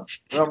mad one.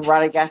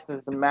 Radagast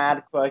is the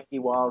mad, quirky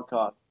wild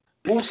card.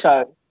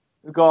 Also,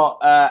 we've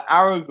got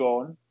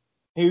Aragorn,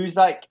 who's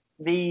like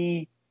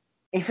he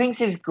thinks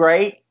he's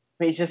great,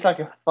 but he's just like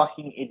a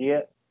fucking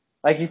idiot.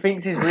 Like, he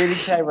thinks he's really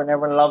clever and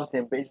everyone loves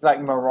him, but he's like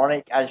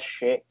moronic as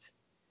shit.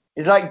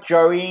 He's like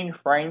Joey in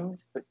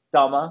Friends, but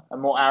dumber and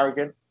more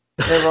arrogant.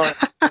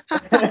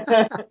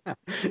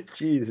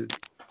 Jesus.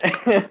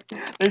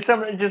 There's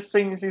somebody just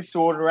swings his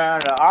sword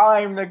around. Like,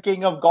 I'm the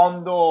king of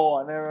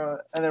Gondor, and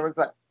everyone's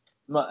like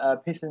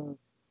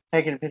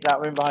taking a piss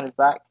out of him behind his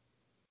back.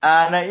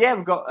 And yeah,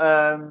 we've got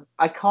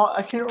I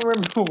can't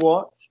remember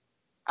what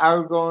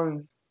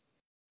Aragorn's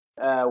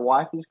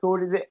wife is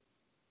called. Is it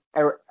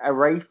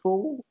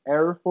Araful?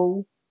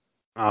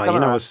 Oh, you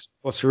know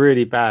what's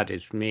really bad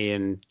is me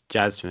and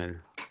Jasmine,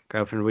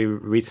 girlfriend. We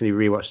recently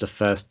rewatched the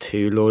first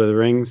 2 Lord of the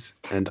Rings,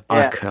 and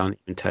I can't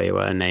even tell you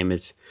what her name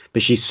is.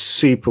 But she's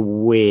super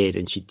weird,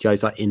 and she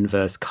goes like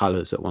inverse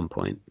colors at one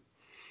point.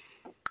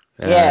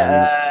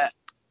 Whatever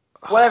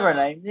her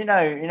name, you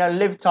know,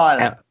 Liv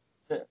Tyler,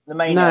 the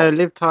main. No,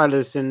 Liv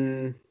Tyler's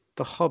in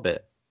The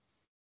Hobbit.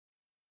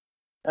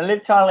 And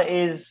Liv Tyler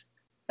is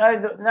no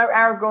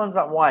Aragorn's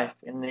like wife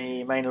in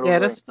the main Lord of the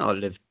Rings. That's not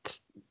Liv.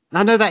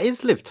 No, that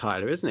is Liv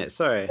Tyler, isn't it?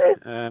 Sorry.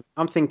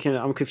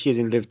 I'm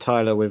confusing Liv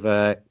Tyler with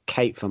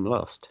Kate from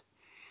Lost.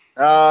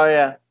 Oh,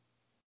 yeah.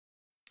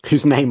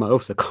 Whose name I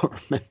also can't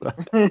remember.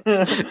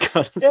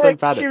 God, I'm so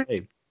bad at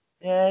names.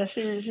 Yeah,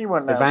 she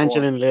won that.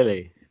 Evangeline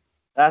Lilly.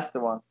 That's the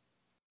one.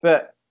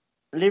 But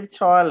Liv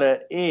Tyler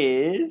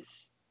is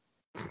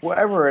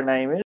whatever her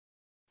name is.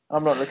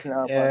 I'm not looking it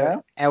up right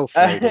now. Elf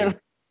Lady.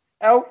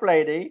 Elf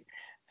Lady.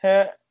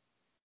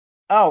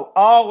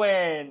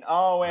 Arwen.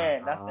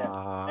 That's it.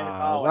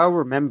 Well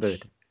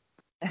remembered.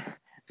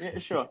 Yeah,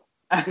 sure.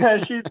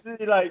 She's the,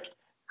 like,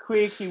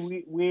 quirky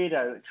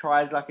weirdo that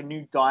tries like a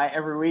new diet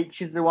every week.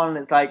 She's the one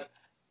that's like,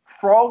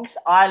 frogs'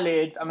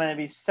 eyelids are going to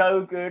be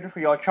so good for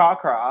your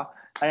chakra.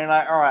 And you're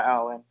like, all right,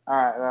 Arwen. All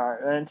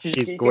right. And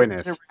she's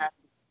Gwyneth.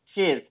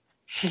 She is.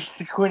 She's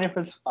Gwyneth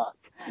as fuck.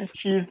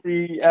 She's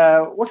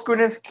the what's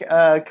Gwyneth's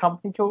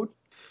company called?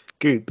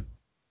 Goop.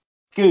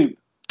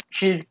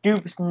 She's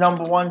Goop's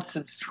 #1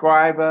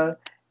 subscriber.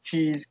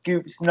 She's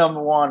Goop's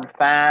 #1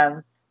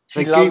 fan.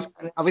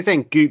 I was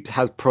saying Goop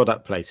has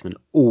product placement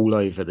all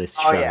over this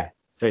show. Yeah.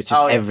 So it's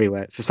just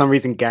everywhere. For some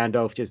reason,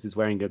 Gandalf just is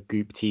wearing a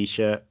Goop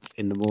t-shirt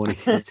in the morning.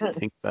 I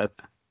think so.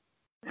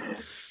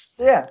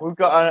 Yeah, we've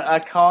got a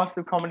cast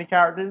of comedy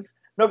characters.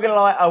 Not gonna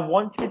lie, I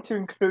wanted to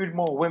include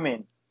more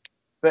women,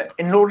 but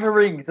in Lord of the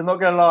Rings, I'm not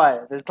gonna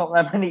lie, there's not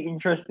that many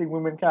interesting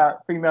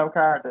female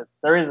characters.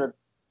 There isn't.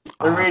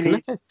 There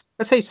really.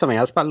 Let's say something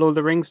else about Lord of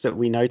the Rings that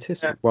we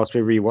noticed Yeah. whilst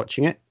we were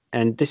rewatching it,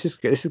 and this is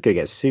going to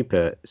get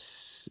super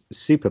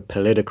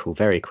political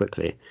very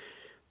quickly.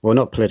 Well,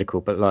 not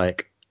political, but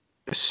like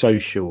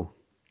social.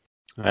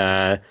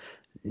 No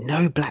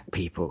black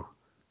people.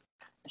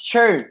 It's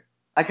true.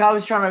 Like I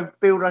was trying to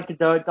build like a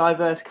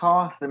diverse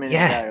cast a minute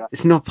ago.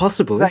 It's not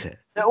possible, is it?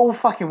 They're all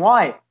fucking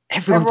white.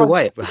 Everyone's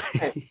white.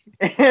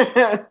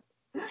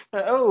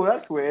 Oh,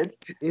 that's weird.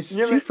 It's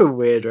super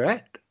weird,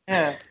 right?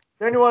 Yeah.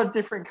 The only one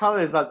different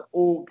colours like the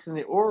orcs and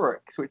the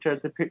aurochs, which are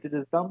depicted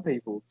as dumb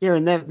people. Yeah,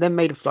 and they're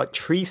made of like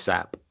tree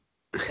sap.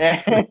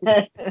 Yeah.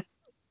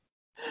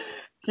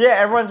 Yeah,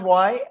 everyone's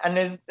white,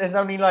 and there's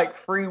only like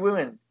 3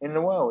 women in the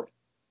world.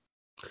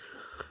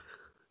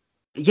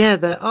 Yeah,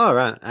 there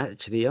are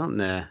actually, aren't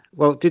there?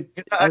 Well,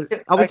 I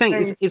was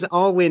saying, is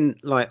Arwen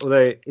like?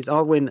 Although is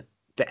Arwen,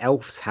 the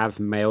elves have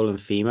male and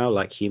female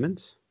like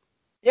humans?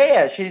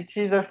 Yeah,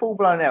 she's a full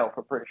blown elf.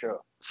 I'm pretty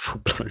sure. Full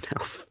blown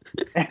elf.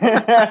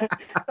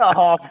 Not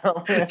half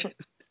elf.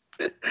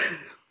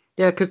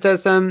 Yeah, because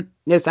there's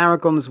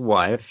Aragorn's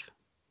wife.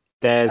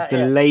 There's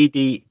the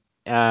lady,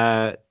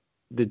 the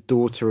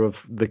daughter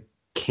of the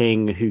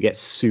king who gets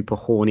super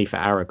horny for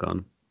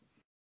Aragorn.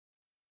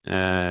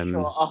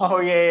 Sure. Oh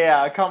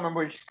yeah. I can't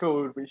remember what she's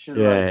called, but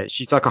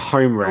she's like a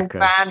home wrecker.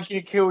 Man,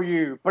 she'll kill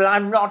you, but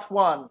I'm not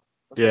one.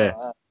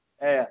 Yeah.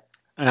 Yeah.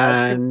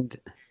 And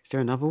is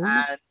there another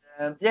one?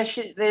 And there's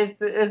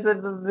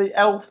the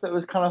elf that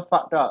was kind of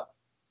fucked up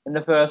in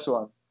the first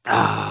one.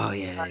 Oh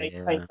yeah.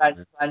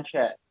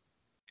 Blanchett.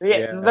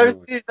 Those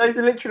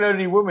are literally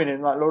only women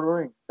in like Lord of the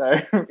Rings. So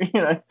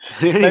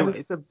anyway,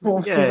 it's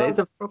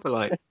a proper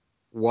like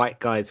white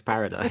guy's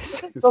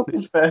paradise.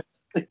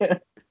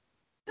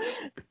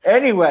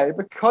 Anyway,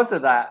 because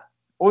of that,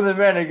 all the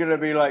men are gonna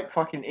be like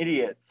fucking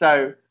idiots.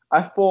 So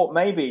I thought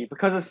maybe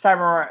because of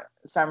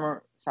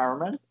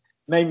Saruman,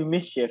 maybe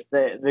Mischief,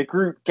 the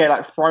group get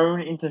like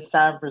thrown into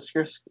San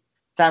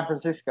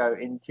Francisco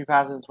in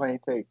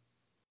 2022.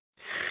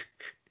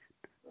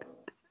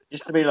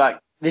 Just to be like,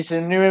 this is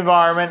a new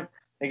environment.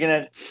 They're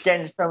gonna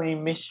get into so many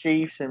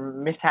mischiefs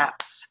and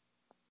mishaps.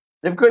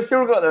 They've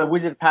still got the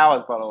wizard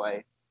powers, by the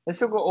way. They've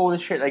still got all the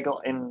shit they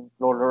got in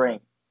Lord of the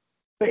Rings.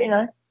 But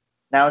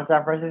now in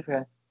San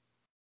Francisco.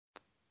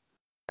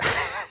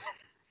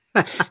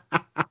 I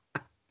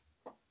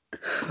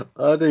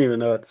don't even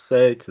know what to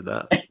say to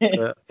that.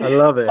 I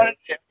love it. I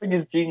think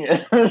it's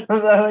genius.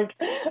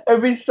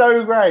 It'd be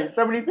so great.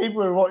 So many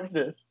people would watch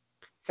this.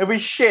 It'd be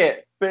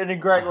shit, but in a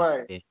great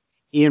way.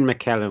 Ian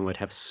McKellen would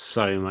have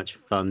so much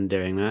fun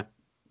doing that.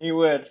 He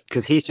would.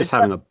 Because he's just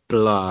having a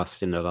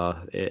blast in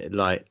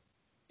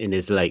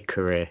his late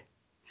career.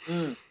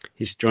 Mm.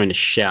 He's enjoying the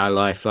shit out of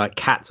life. Like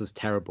Cats was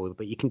terrible,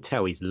 but you can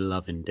tell he's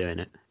loving doing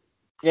it.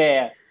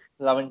 Yeah.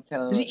 Loving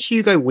telling. Is it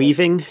Hugo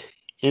Weaving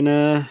in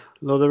Lord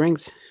of the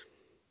Rings?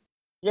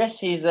 Yes,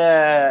 he's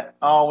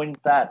Arwen's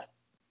dad.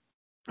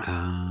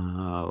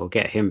 We'll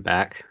get him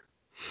back.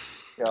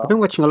 Sure. I've been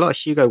watching a lot of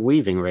Hugo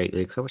Weaving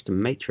lately because I watched The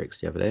Matrix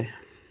the other day.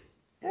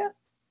 Yeah.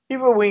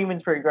 Hugo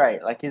Weaving's pretty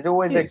great. Like he's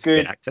always a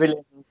good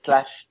villain /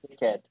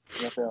 dickhead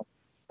in the film.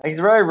 Like, he's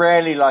very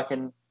rarely like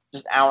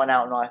just out and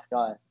out nice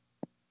guy.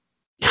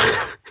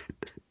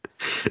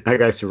 That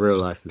goes to real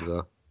life as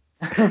well.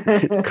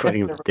 It's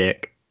calling him a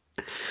dick.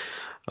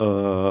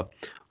 Well,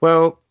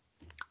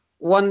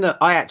 one that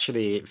I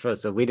actually,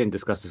 first of all, we didn't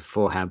discuss this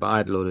beforehand, but I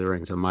had Lord of the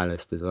Rings on my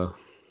list as well.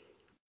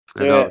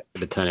 And I was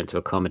going to turn it into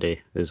a comedy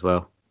as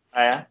well.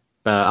 Oh, yeah?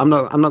 But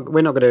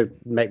we're not going to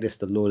make this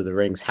the Lord of the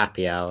Rings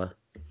happy hour.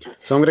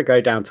 So I'm going to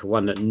go down to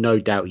one that no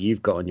doubt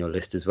you've got on your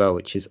list as well,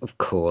 which is, of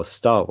course,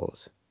 Star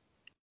Wars.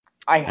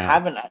 I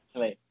haven't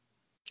actually.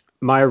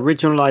 My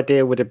original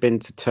idea would have been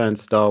to turn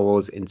Star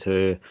Wars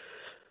into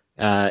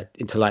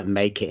like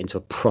make it into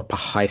a proper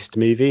heist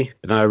movie,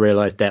 but then I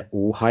realized they're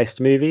all heist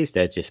movies.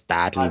 They're just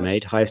badly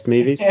made heist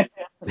movies.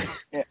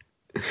 Yeah.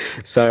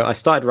 So I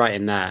started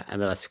writing that,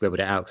 and then I scribbled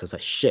it out because I was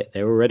like, shit,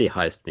 they're already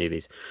heist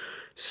movies.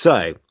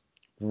 So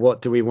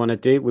what do we want to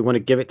do? We want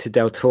to give it to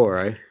Del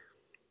Toro,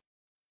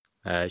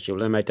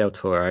 Guillermo del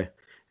Toro,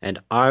 and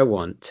I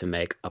want to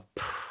make a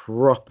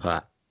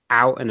proper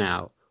out and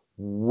out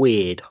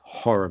weird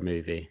horror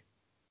movie.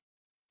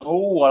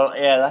 Oh, well,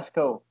 yeah, that's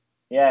cool.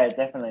 Yeah,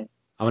 definitely.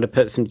 I want to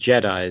put some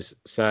Jedis.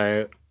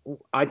 So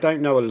I don't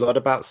know a lot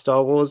about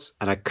Star Wars,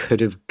 and I could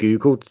have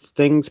Googled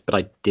things, but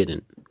I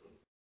didn't.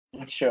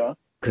 Sure.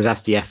 Because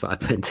that's the effort I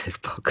put into this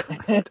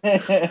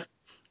podcast.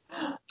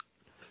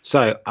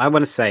 So I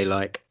want to say,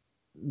 like,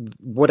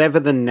 whatever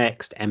the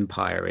next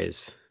empire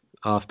is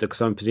after,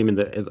 because I'm presuming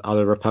that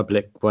other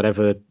Republic,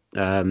 whatever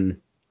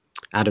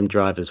Adam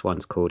Driver's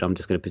one's called, I'm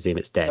just going to presume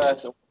it's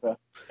dead.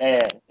 Yeah.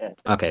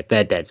 Okay,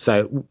 they're dead.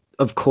 So,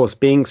 of course,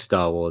 being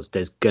Star Wars,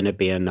 there's going to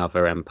be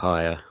another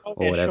empire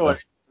or whatever.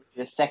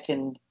 Sure.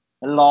 The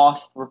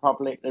last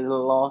Republic, the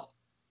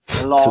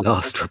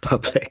last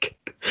Republic.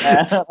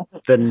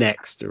 The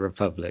next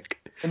Republic.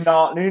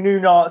 New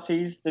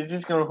Nazis. They're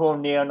just gonna call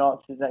them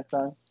neo-Nazis next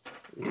time.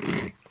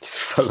 Just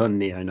full on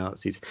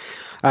neo-Nazis.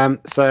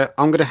 So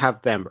I'm gonna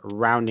have them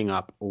rounding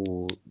up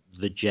all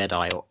the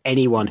Jedi or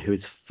anyone who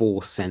is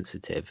force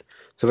sensitive.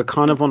 So we're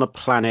kind of on a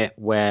planet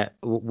where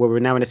we're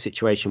now in a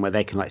situation where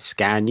they can like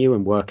scan you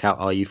and work out,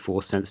 are you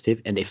force sensitive?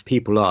 And if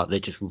people are, they're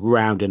just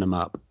rounding them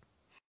up.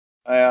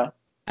 Oh, yeah.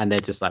 And they're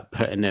just like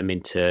putting them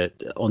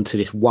onto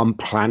this one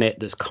planet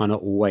that's kind of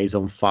always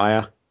on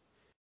fire.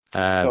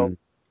 Cool.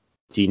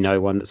 Do you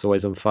know one that's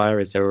always on fire?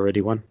 Is there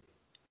already one?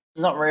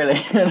 Not really.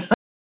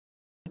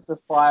 It's a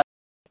fire.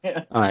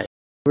 All right,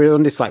 we're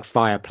on this like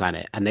fire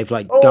planet, and they've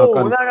like dug Oh,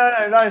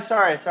 on. no.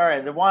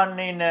 Sorry. The one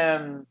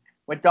in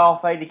where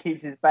Darth Vader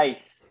keeps his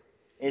base.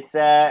 It's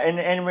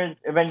in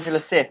Revenge of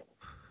the Sith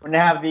when they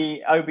have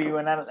the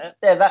Obi-Wan.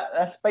 Yeah,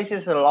 that's basically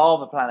just a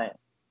lava planet.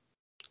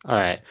 All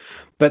right,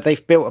 but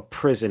they've built a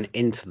prison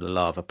into the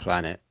lava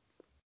planet,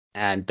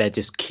 and they're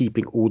just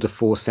keeping all the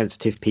force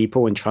sensitive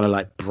people and trying to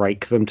like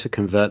break them to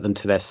convert them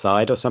to their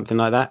side or something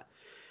like that.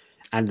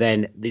 And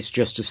then it's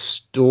just a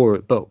story.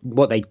 But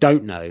what they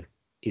don't know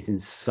is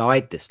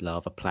inside this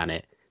lava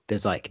planet,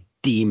 there's like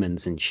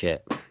demons and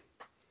shit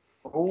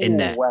in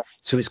there. Well,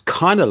 So it's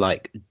kind of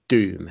like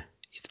Doom.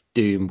 If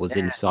Doom was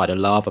inside a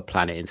lava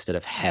planet instead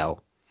of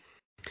hell.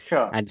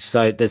 sure. And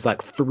so there's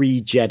like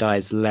 3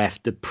 Jedis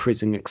left. The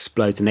prison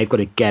explodes, and they've got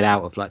to get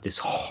out of like this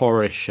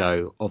horror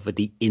show of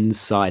the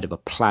inside of a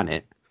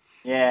planet.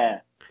 Yeah.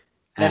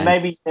 Then And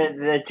maybe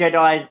they're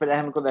Jedi's, but they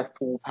haven't got their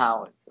full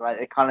powers. Right?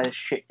 They're kind of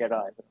shit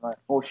Jedi's, right?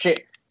 Or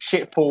shit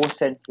force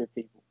sensitive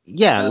people.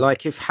 yeah,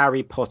 like if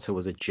Harry Potter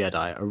was a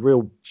Jedi, a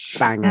real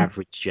bang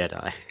average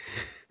Jedi.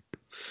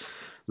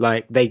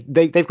 Like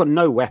they've got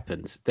no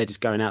weapons. They're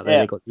just going out there.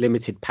 They've got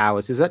limited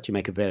powers. This actually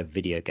make a better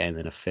video game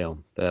than a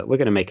film, but we're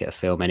going to make it a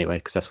film anyway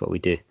because that's what we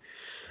do.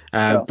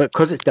 But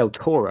because it's Del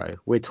Toro,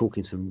 we're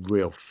talking some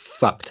real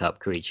fucked up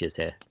creatures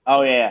here.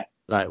 Oh yeah.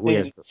 Like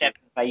we're 7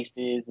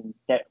 faces and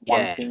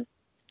one thing.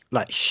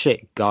 Like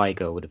shit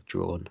Geiger would have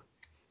drawn,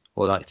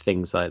 or like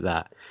things like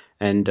that,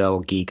 and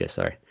or Giga,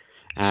 sorry.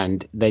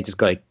 And they just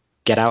got to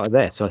get out of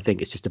there. So I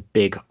think it's just a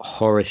big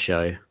horror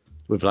show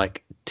with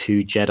like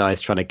 2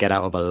 Jedis trying to get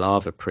out of a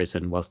lava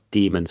prison whilst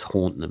demons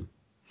haunt them.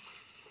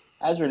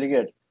 That's really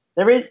good.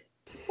 There is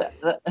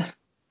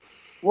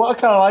what I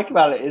kind of like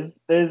about it is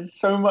there's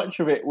so much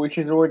of it which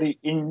is already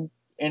in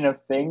a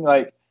thing.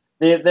 Like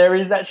there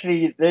is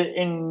actually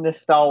in the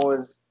Star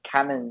Wars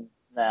canon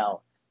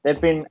now. There've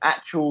been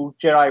actual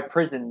Jedi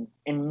prisons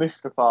in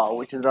Mustafar,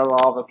 which is a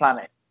lava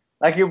planet.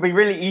 Like it would be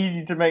really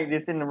easy to make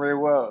this in the real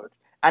world.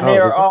 And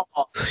there are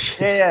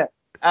there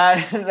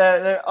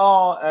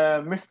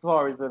are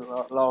Mustafar is a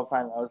lava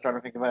planet. I was trying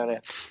to think about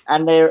it.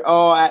 And there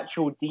are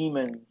actual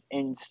demons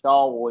in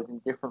Star Wars in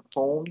different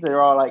forms.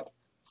 There are like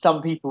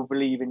some people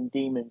believe in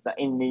demons that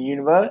in the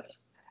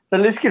universe.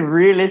 So this could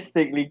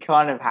realistically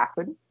kind of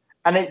happen.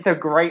 And it's a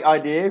great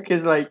idea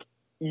because like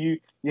you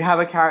have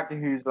a character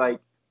who's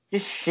like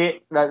just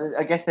shit. Like,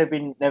 I guess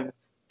when they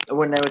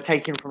were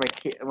taken from a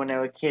kid when they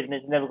were a kid and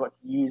it's never got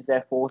to use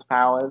their force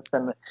powers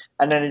and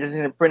then they're just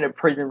in a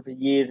prison for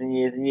years and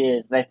years and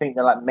years. And they think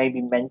they're like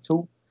maybe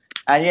mental.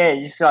 And yeah,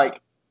 just like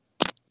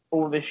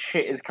all this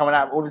shit is coming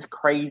out, all this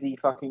crazy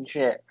fucking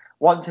shit.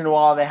 Once in a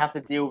while they have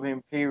to deal with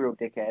Imperial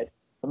dickhead.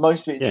 But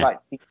most of it's like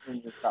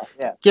demons and stuff.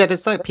 Yeah. Yeah,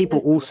 there's like people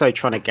also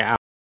trying to get out.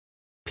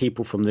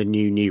 People from the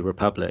New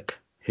Republic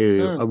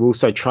who are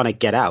also trying to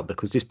get out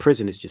because this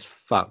prison is just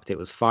fucked. It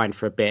was fine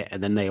for a bit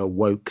and then they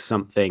awoke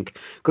something.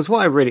 Because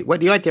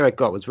the idea I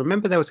got was,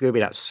 remember there was going to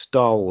be that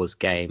Star Wars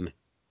game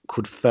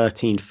called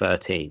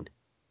 1313.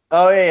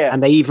 Oh yeah.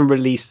 And they even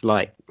released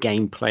like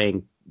gameplay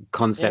and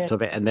concept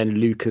of it, and then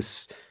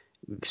Lucas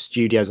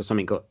Studios or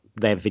something got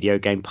their video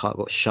game part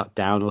got shut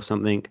down or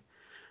something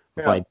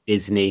by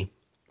Disney,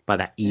 by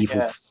that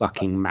evil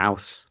fucking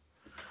mouse.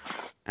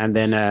 And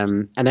then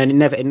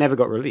it never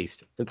got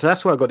released. So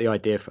that's where I got the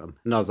idea from.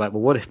 And I was like,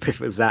 well, what if it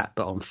was that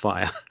but on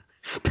fire?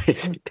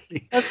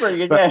 Basically. That's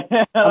pretty good.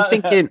 Yeah.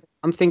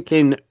 I'm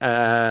thinking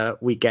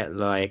we get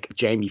like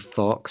Jamie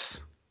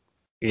Foxx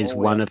is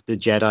one of the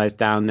Jedis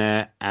down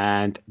there,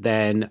 and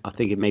then I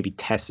think it may be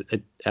Tessa.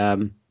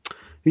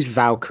 Who's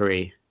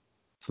Valkyrie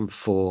from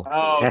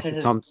 4? Tessa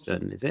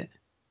Thompson, is it?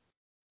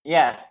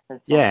 Yeah.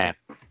 Yeah,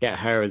 get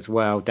her as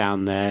well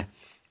down there.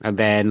 And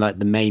then, like,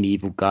 the main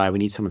evil guy, we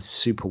need someone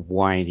super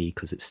whiny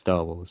because it's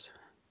Star Wars.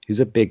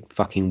 Who's a big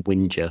fucking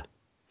whinger.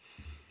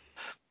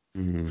 I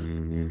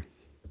don't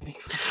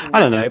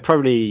know.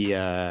 Probably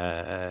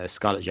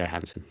Scarlett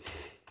Johansson.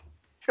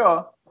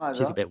 Sure.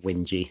 She's a bit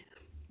whingy.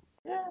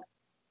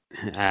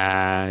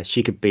 Yeah.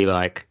 She could be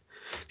like...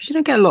 You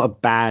don't get a lot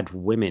of bad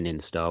women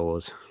in Star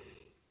Wars.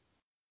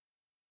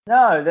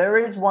 No, there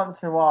is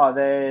once in a while.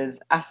 There's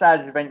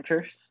Asajj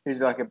Ventress,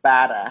 who's like a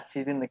badass.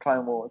 He's in the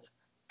Clone Wars.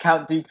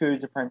 Count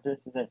Dooku's apprentice,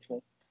 essentially.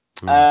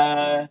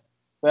 No,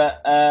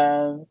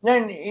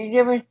 you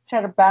ever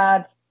had a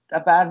bad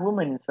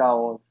woman in Star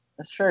Wars?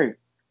 That's true.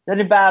 The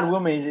only bad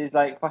woman is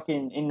like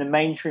fucking in the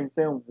mainstream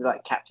films, is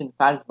like Captain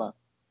Phasma.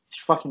 She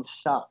fucking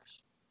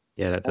sucks.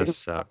 Yeah, that Like, does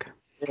suck.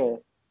 yeah,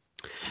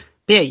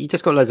 But yeah, you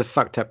just got loads of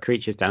fucked up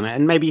creatures down there,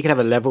 and maybe you could have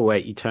a level where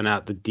you turn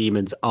out the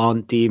demons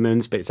aren't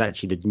demons, but it's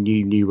actually the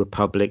New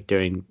Republic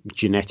doing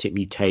genetic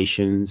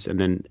mutations, and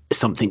then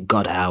something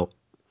got out,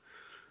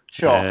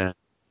 sure. uh,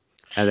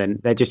 and then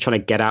they're just trying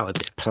to get out of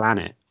this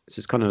planet. So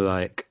it's kind of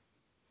like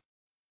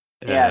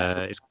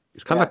Yes.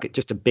 it's kind Yeah. of like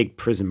just a big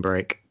prison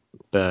break,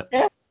 but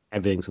Yeah.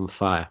 everything's on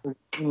fire. With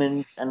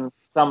demons and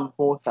some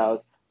Force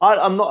powers.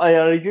 I'm not.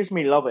 I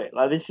legitimately love it.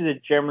 Like this is a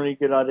generally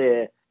good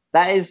idea.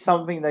 That is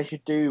something they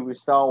should do with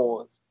Star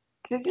Wars.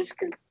 'Cause it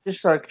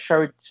just like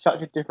show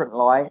such a different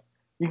light.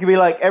 You could be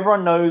like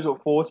everyone knows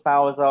what Force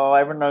powers are.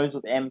 Everyone knows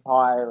what the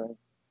Empire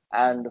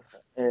and the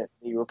I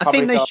think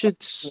Republic they are.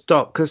 should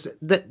stop because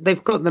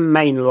they've got the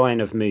main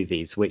line of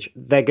movies, which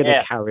they're going to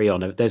Yeah. carry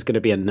on. There's going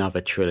to be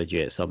another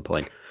trilogy at some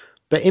point.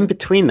 But in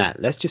between that,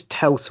 let's just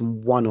tell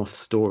some one-off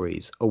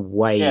stories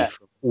away Yeah.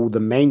 from all the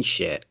main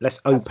shit. Let's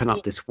open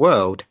up this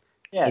world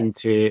Yeah.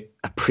 into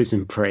a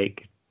prison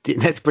break.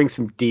 Let's bring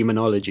some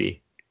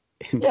demonology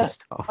into Yeah.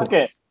 Star Okay.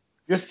 Wars.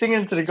 You're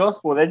singing to the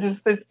gospel.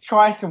 Let's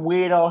try some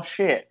weird ass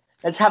shit.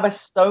 Let's have a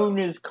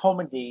stoners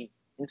comedy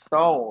in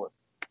Star Wars.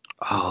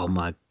 Oh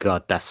my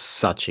God, that's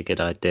such a good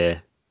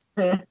idea.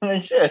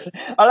 They should.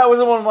 Oh, that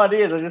wasn't one of my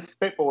ideas. I just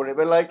spitballed it,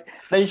 but like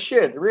they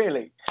should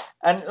really,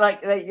 and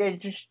like they yeah,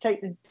 just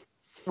take the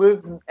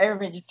with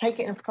everything, just take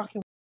it and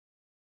fucking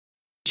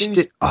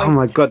do Oh great.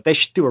 my God, they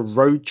should do a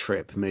road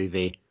trip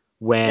movie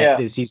where Yeah,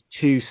 there's these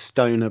two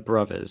stoner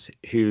brothers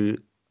who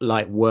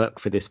like work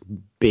for this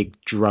big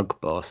drug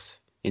boss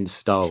in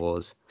Star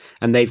Wars,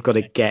 and they've got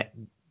to get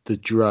the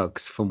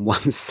drugs from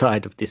one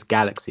side of this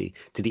galaxy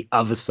to the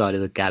other side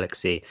of the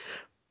galaxy.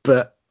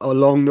 But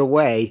along the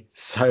way,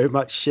 so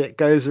much shit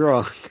goes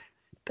wrong.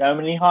 so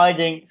many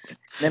hijinks.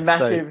 They're So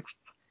massive.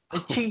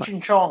 It's Cheech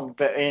and Chong,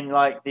 but in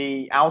like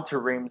the outer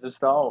rims of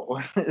Star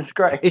Wars. It's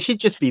great. it should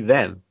just be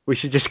them. We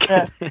should just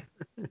Yeah, get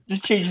them.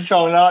 just Cheech and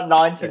Chong. They're like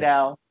 90 Yeah.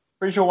 now.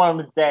 Pretty sure one of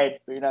them was dead,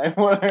 but you know,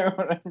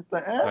 it's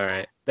like, All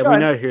right. Then we go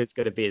know who it's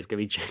going to be. It's going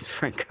to be James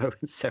Franco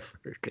and Seth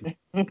Rogen.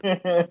 on.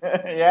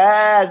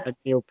 Yes, And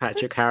Neil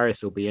Patrick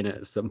Harris will be in it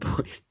at some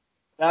point.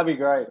 that'd be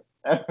great.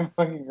 That'd be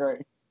fucking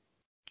great.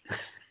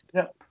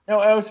 You know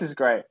what else is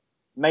great?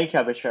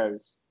 Makeover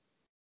shows.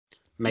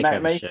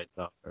 Makeover Make, shows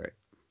up for it.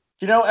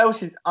 do you know what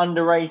else is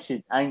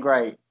underrated and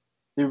great?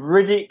 The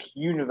Riddick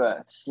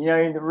universe. You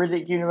know the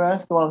Riddick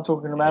universe, the one I'm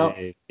talking about?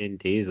 Vin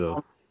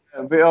Diesel.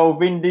 Old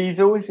Vin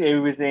Diesel,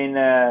 who was in,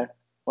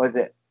 what is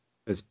it?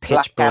 It was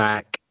Black Pitch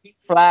Black.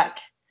 Black,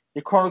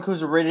 The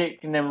Chronicles of Riddick,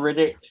 and then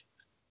Riddick.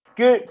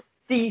 Good,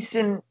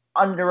 decent,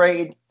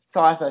 underrated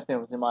sci-fi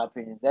films, in my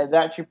opinion. They're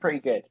actually pretty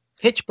good.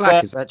 Pitch Black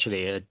But is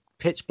actually a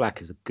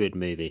good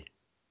movie.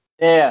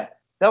 yeah,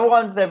 the other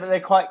ones they're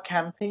quite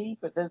campy,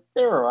 but they're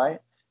alright.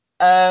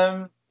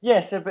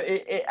 Yeah. So, but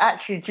it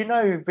actually, do you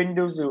know Vin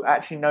Diesel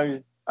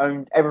actually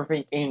owns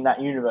everything in that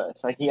universe?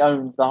 Like he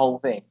owns the whole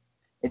thing.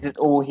 It's just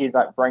all his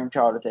like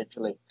brainchild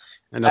essentially.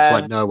 And that's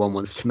why Um, no one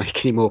wants to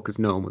make any more because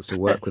no one wants to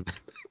work with him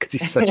because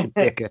he's such a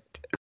dickhead.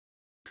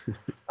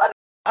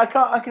 I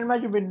can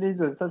imagine Vin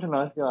Diesel is such a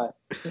nice guy.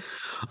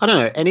 I don't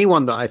know.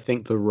 Anyone that I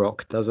think The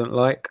Rock doesn't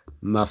like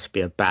must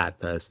be a bad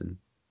person.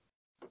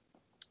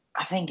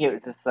 I think it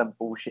was just some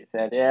bullshit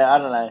said. Yeah, I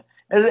don't know.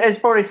 It's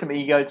probably some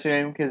ego to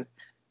him because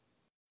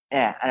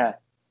yeah. Anyway,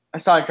 a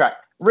sidetrack.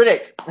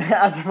 Riddick,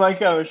 as a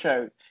makeover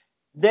show.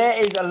 There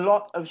is a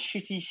lot of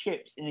shitty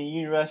ships in the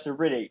universe of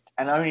Riddick,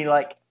 and only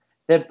like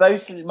they're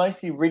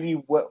mostly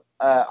really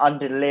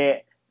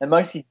underlit. They're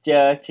mostly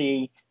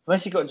dirty.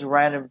 Mostly got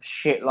random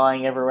shit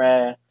lying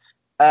everywhere.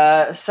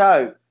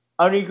 So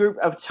only a group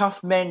of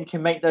tough men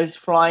can make those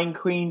flying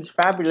queens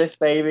fabulous,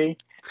 baby.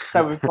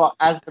 So we've got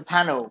as the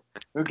panel,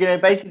 we're gonna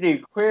basically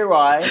do Queer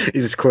Eye,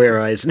 He's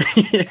Queer Eye, isn't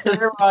he?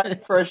 Queer Eye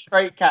for a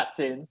straight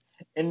captain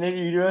in the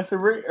universe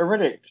of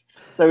Riddick.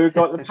 So we've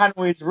got the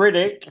panel is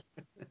Riddick,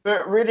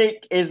 but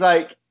Riddick is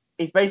like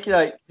he's basically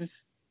like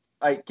just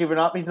like giving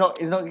up. He's not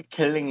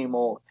killing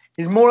anymore.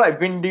 He's more like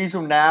Vin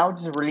Diesel now,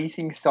 just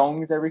releasing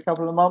songs every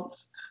couple of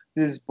months.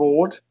 He's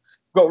bored.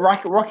 We've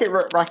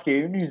got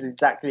Raccoon, who's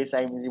exactly the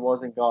same as he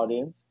was in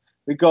Guardians.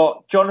 We've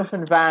got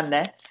Jonathan Van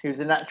Ness, who's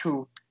an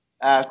actual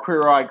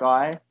Queer Eye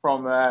guy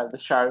from the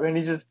show, and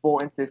he's just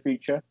brought into the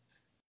future.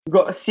 We've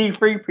got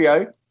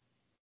C-3PO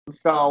from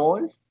Star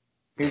Wars,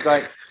 who's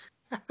like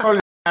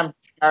probably the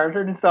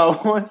character in Star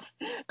Wars,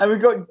 and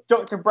we've got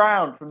Dr.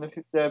 Brown from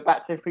the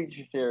Back to the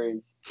Future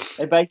series.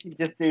 They basically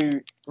just do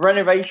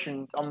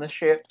renovations on the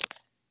ship.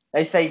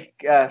 They say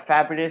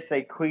fabulous,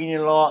 they queen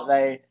a lot,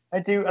 they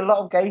do a lot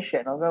of gay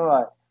shit, not gonna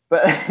lie.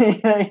 But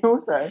they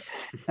also,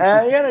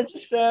 yeah, they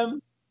just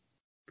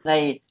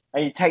they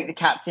take the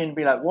captain and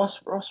be like, what's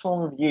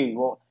wrong with you?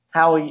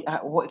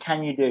 What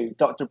can you do?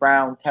 Dr.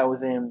 Brown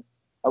tells him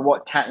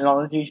what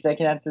technologies they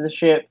can add to the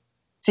ship.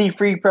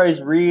 C-3PO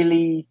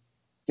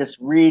is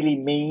really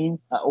mean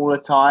all the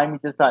time. He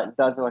just like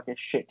does like a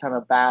shit ton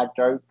of bad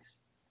jokes.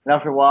 And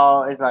after a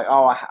while, it's like,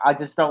 oh, I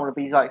just don't want to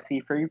be like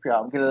C-3PO.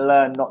 I'm gonna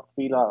learn not to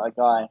be like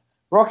that guy.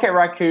 Rocket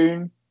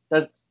Raccoon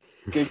does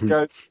good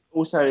jokes.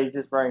 Also, he's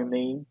just very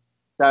mean.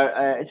 So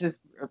it's just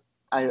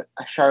a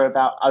show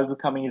about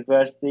overcoming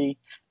adversity.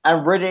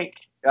 And Riddick,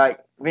 like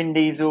Vin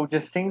Diesel,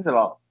 just sings a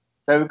lot.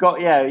 So we've got,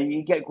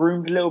 you get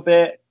groomed a little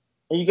bit,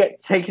 and you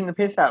get taken the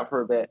piss out for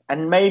a bit.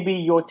 And maybe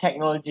your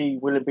technology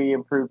will be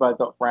improved by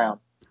Doc Brown.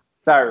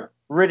 So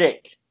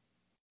Riddick,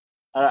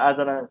 I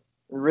don't know,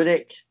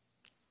 Riddick,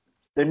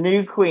 the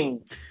new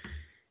queen.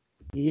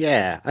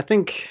 Yeah, I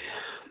think.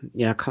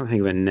 Yeah, I can't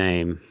think of a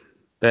name,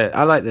 but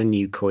I like the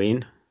new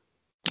queen.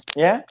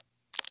 Yeah?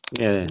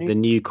 Yeah, the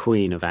new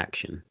queen of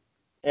action.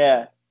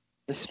 Yeah.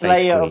 The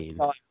Space Slayer Queen.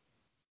 of time.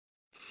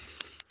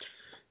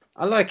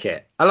 I like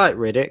it. I like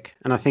Riddick,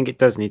 and I think it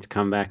does need to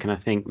come back, and I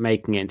think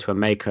making it into a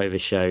makeover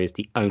show is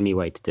the only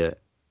way to do it.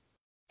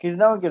 Because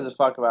no one gives a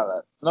fuck about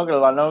that. I'm not going to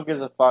lie, no one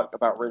gives a fuck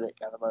about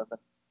Riddick at the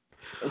moment.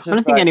 It's just I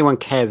don't think anyone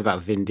cares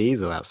about Vin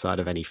Diesel outside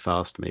of any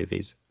Fast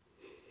movies.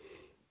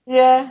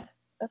 Yeah,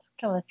 that's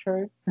kind of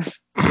true.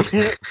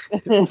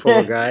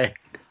 Poor guy.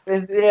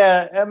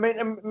 Yeah, I mean,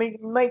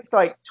 it makes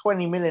like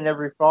 20 million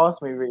every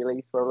Fast movie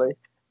release, probably.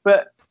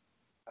 But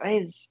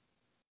that's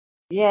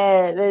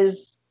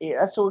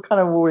all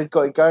kind of always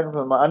got it going for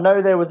them. I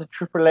know there was a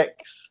Triple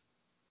X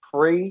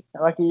 3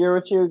 like a year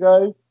or two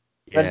ago.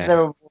 Yeah. I just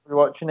never bothered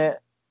watching it.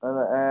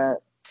 No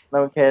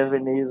one cares,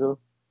 Vin Diesel.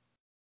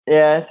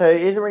 Yeah, so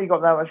he hasn't really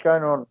got that much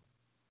going on.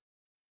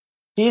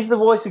 He's the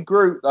voice of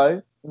Groot,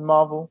 though, in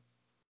Marvel.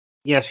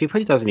 Yes, he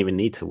probably doesn't even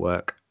need to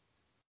work.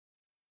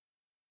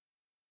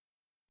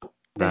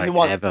 This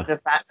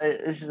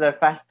is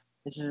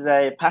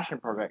a passion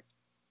project.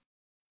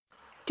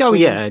 Oh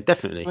yeah,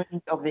 definitely.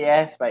 Queens of the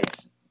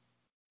airspace.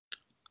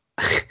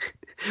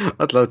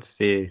 I'd love to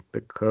see the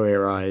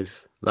queer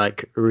eyes,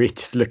 like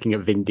just looking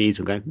at Vin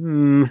Diesel, going,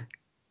 you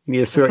need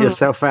to sort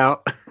yourself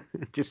out.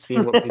 Just see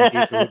what Vin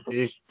Diesel would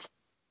do.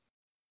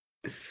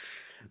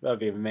 That'd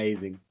be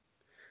amazing.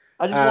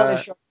 I just want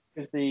to show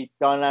because the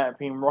dynamic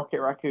between Rocket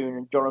Raccoon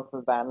and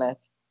Jonathan Van Ness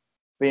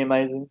be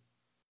amazing.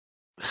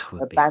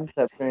 A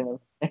banter between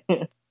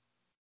them.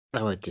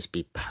 That would just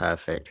be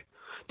perfect.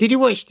 Did you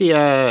watch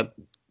the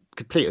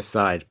complete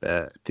aside,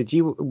 but did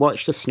you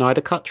watch the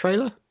Snyder Cut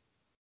trailer?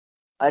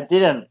 I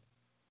didn't.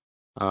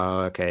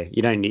 Oh, okay.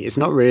 You don't need. It's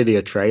not really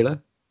a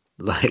trailer.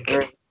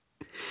 Like,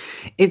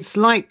 it's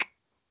like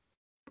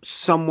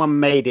someone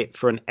made it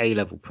for an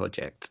A-level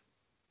project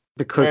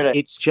because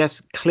it's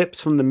just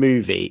clips from the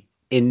movie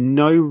in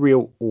no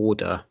real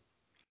order,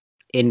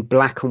 in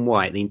black and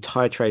white. The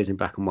entire trailer's in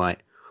black and white,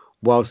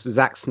 whilst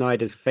Zack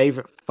Snyder's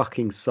favorite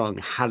fucking song,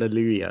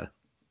 Hallelujah,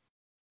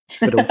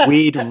 but a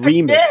weird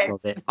remix of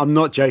it. I'm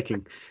not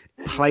joking.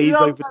 Plays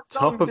over the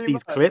top of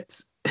these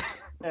clips.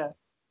 Yeah.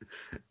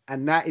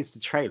 And that is the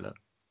trailer.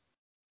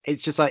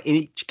 It's just like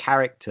each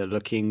character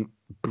looking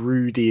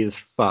broody as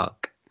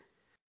fuck.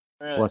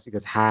 Really? Whilst it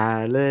goes,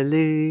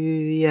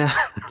 Hallelujah.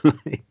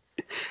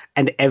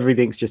 And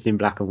everything's just in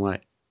black and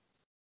white.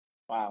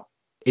 Wow.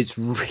 It's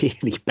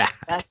really bad.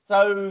 That's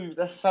so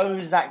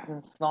Zack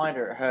and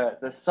Snyder. It hurt.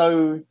 That's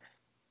so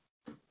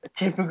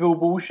typical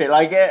bullshit.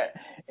 Like,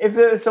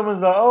 if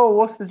someone's like, "Oh,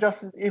 what's the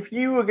Justice?" If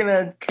you were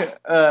gonna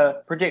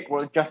predict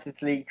what the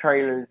Justice League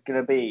trailer is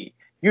gonna be,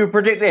 you would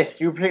predict this.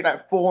 You would predict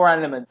like 4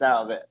 elements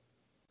out of it: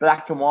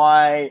 black and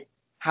white,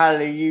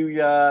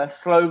 Hallelujah,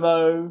 slow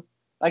mo.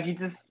 Like,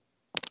 it's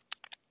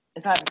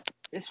like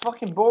it's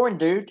fucking boring,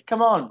 dude.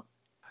 Come on.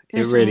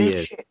 It really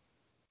is.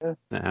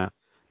 Yeah.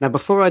 Now,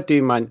 before I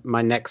do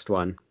my next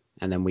one,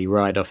 and then we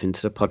ride off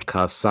into the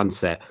podcast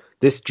sunset,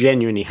 this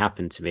genuinely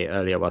happened to me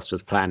earlier whilst I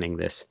was planning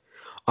this.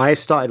 I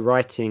started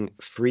writing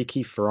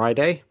Freaky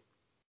Friday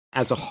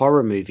as a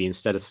horror movie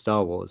instead of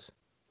Star Wars.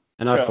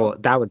 And I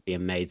thought that would be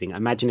amazing.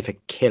 Imagine if a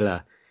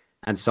killer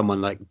and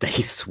someone, like,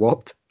 they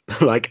swapped,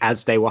 like,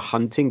 as they were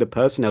hunting the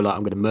person. They're like,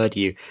 I'm going to murder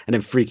you. And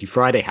then Freaky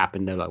Friday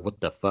happened. They're like, what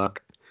the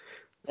fuck?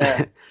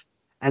 Yeah.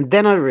 And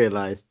then I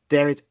realized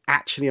there is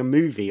actually a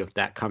movie of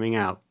that coming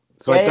out.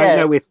 So I don't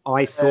know if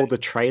I saw the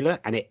trailer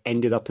and it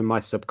ended up in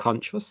my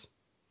subconscious.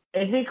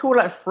 Is he called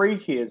like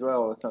Freaky as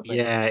well or something?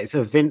 Yeah, it's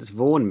a Vince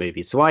Vaughn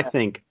movie. So I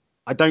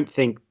don't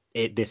think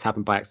this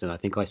happened by accident. I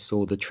think I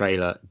saw the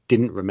trailer,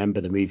 didn't remember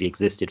the movie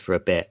existed for a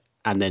bit,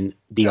 and then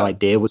the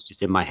idea was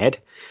just in my head.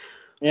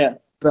 Yeah.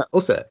 But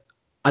also,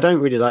 I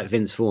don't really like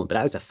Vince Vaughn, but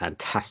that is a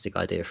fantastic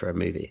idea for a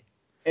movie.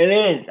 It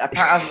is. I've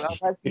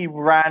actually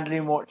randomly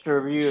watched a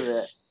review of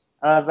it.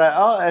 And I was like,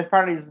 oh,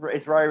 apparently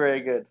it's very,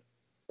 very good.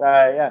 So,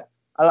 yeah.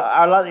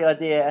 I like the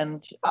idea,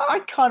 and I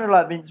kind of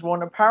like Vince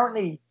Vaughn.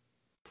 Apparently,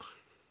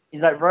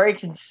 he's like very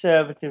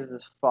conservative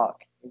as fuck.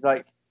 He's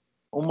like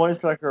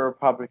almost like a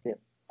Republican.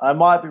 I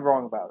might be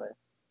wrong about this.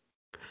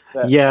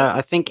 But, yeah,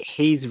 I think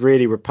he's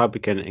really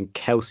Republican, and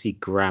Kelsey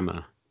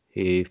Grammer,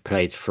 who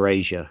plays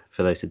Frasier,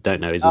 for those who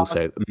don't know, is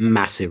also a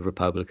massive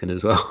Republican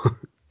as well.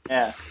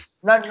 Yeah.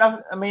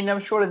 No, I mean,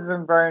 I'm sure there's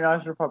some very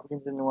nice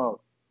Republicans in the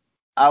world.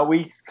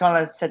 We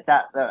kind of said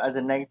that as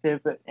a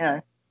negative, but, you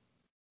know,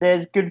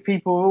 there's good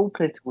people on all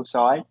political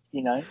sides,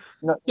 you know.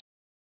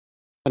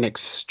 An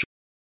extreme.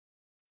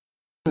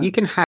 You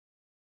can have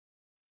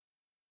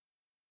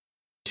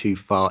too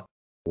far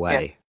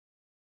away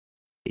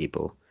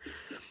people.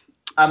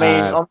 I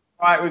mean,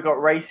 right, we've got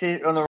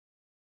racist. On the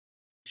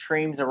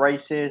extremes are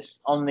racist.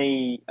 On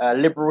the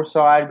liberal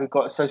side, we've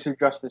got social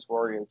justice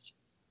warriors.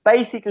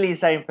 Basically the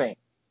same thing.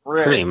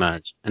 Really. Pretty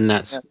much, and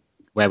that's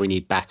where we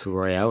need battle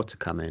royale to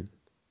come in.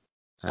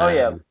 Oh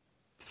yeah.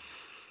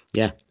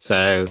 Yeah.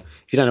 So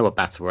if you don't know what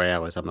battle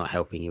royale is, I'm not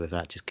helping you with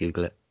that. Just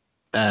Google it.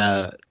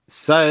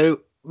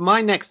 So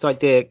my next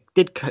idea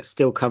did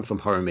still come from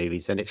horror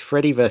movies, and it's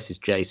Freddy versus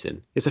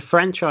Jason. It's a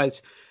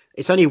franchise.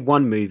 It's only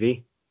one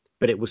movie,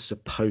 but it was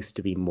supposed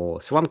to be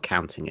more, so I'm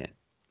counting it.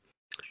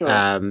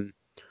 Sure.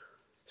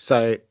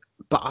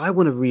 But I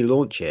want to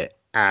relaunch it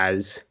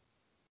as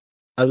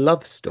a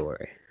love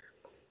story.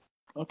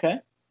 Okay.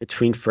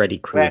 Between Freddy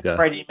Krueger. Where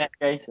Freddy met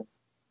Jason.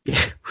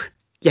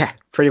 Yeah,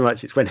 pretty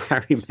much. It's when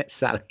Harry met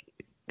Sally.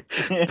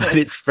 But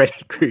it's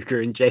Freddy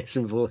Krueger and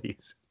Jason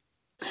Voorhees.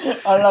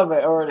 I love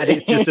it already. And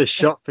it's just a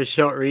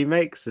shot-for-shot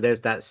remake. So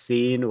there's that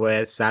scene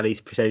where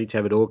Sally's pretending to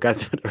have an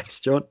orgasm at a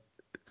restaurant.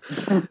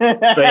 But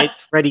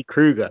it's Freddy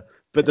Krueger.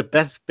 But the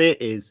best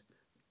bit is,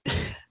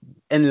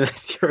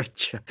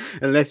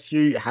 unless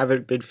you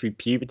haven't been through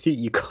puberty,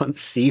 you can't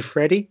see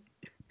Freddy.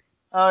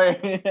 Oh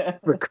yeah.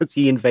 Because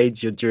he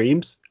invades your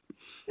dreams.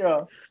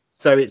 Sure.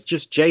 So it's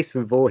just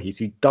Jason Voorhees,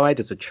 who died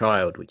as a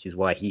child, which is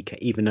why he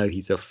can, even though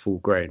he's a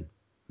full-grown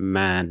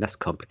man, that's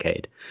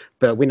complicated.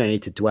 But we don't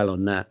need to dwell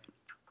on that.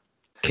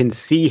 Can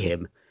see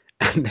him,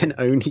 and then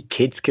only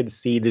kids can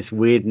see this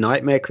weird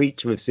nightmare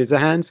creature with scissor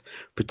hands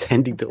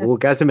pretending to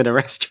orgasm in a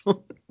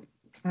restaurant.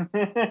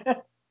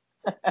 Yeah,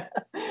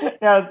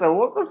 so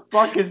what the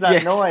fuck is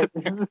that noise?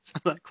 It's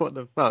like, what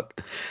the fuck?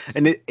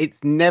 And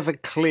it's never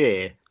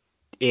clear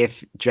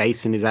if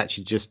Jason is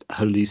actually just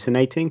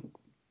hallucinating.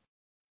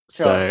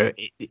 Sure. So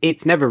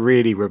it's never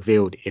really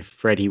revealed if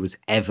Freddy was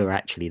ever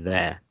actually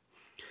there.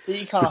 But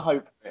you kind of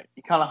hope for it.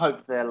 You kind of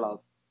hope for their love.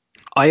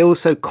 I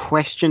also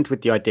questioned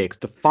with the idea, because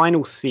the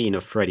final scene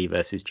of Freddy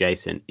versus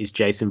Jason is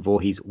Jason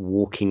Voorhees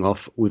walking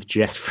off with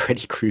just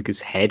Freddy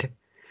Krueger's head,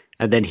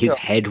 and then his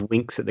head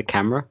winks at the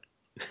camera.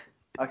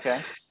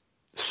 Okay.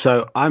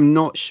 So I'm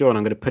not sure, and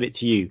I'm going to put it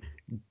to you.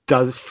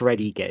 Does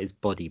Freddy get his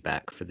body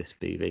back for this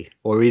movie,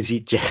 or is he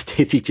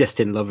just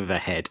in love with a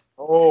head?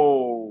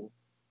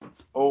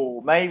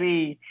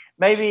 Maybe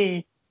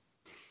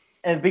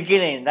in the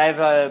beginning they have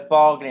a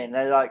bargaining.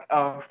 They're like,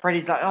 oh,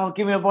 Freddy's like, oh,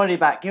 give me my body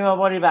back, You know,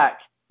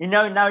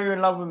 now you're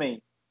in love with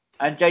me,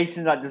 and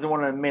Jason like doesn't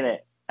want to admit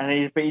it, and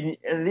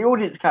the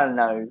audience kind of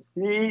knows.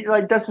 He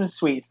like does some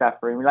sweet stuff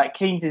for him, he, like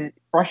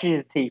brushes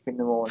his teeth in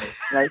the morning.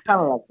 Kind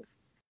of loves it.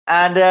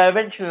 And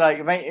eventually,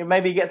 like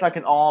maybe he gets like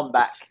an arm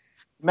back.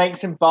 Makes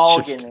him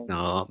bargain.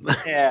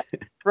 Yeah.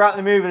 Throughout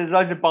the movie, there's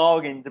loads of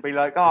bargains to be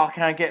like, oh,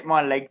 can I get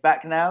my leg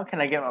back now?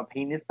 Can I get my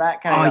penis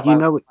back? You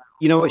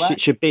know what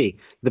it should be?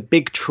 The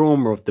big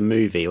trauma of the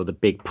movie, or the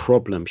big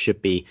problem,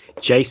 should be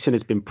Jason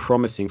has been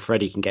promising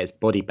Freddy can get his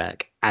body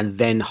back, and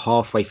then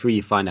halfway through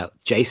you find out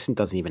Jason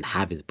doesn't even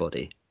have his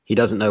body. He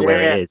doesn't know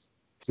where it is.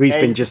 So he's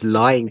been just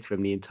lying to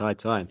him the entire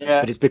time.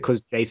 Yeah. But it's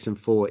because Jason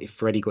thought if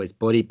Freddy got his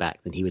body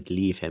back, then he would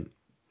leave him.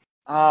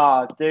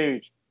 Ah,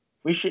 dude.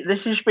 This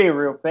should be a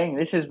real thing.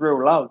 This is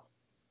real love.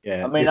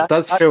 Yeah, I mean, this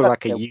does feel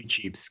like a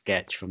YouTube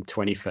sketch from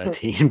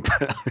 2013.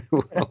 But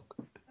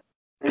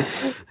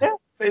yeah,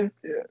 it's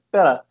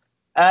better.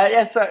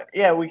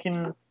 We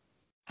can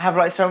have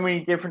like so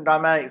many different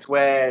dynamics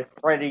where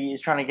Freddy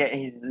is trying to get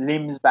his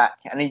limbs back,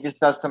 and he just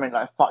does something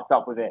like fucked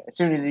up with it. As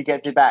soon as he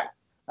gets it back,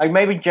 like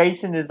maybe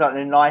Jason is like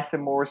the nicer,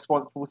 more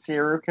responsible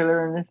serial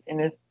killer in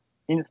this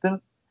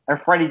instant,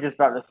 and Freddy just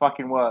like the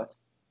fucking worst.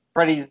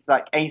 Freddy's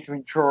like Ace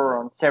Ventura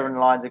on 7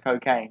 lines of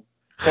cocaine.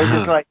 So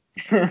just like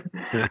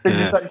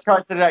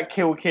tries to like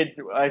kill kids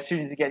as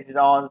soon as he gets his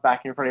arms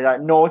back, and Freddy's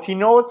like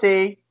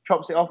naughty,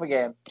 chops it off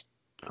again,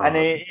 and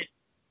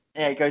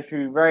it goes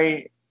through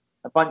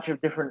a bunch of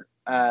different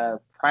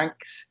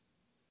pranks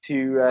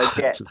to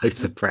get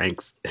loads of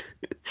pranks.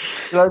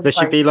 There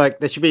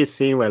should be a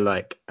scene where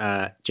like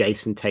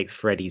Jason takes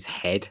Freddy's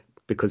head,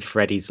 because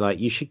Freddy's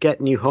like, you should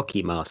get new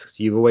hockey masks.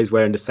 You're always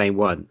wearing the same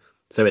one.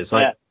 So it's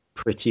like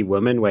Pretty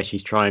Woman, where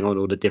she's trying on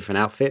all the different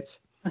outfits,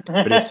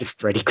 but it's just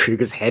Freddy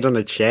Krueger's head on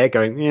a chair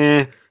going,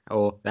 yeah,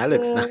 or that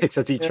looks nice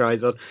as he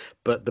tries on,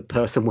 but the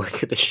person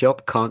working at the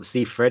shop can't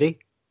see Freddy.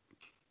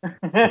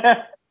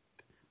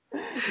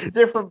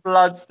 Different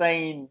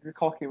blood-stained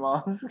hockey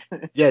masks.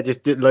 Yeah,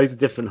 just loads of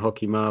different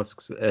hockey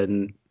masks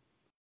and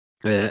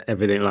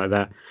everything like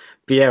that.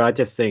 But yeah, I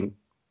just think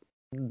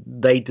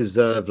they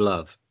deserve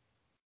love.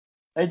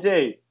 They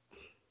do.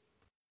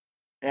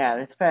 Yeah,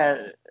 it's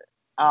fair.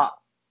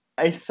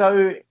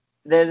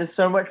 There's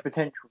so much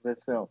potential for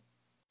this film.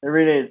 There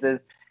really is.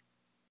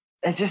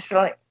 There's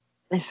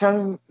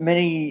so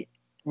many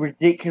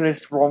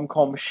ridiculous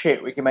rom-com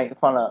shit we can make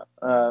fun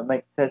of,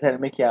 make the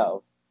Mickey out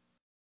of.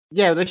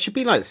 Yeah, there should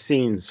be like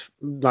scenes,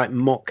 like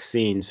mock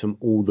scenes from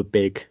all the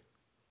big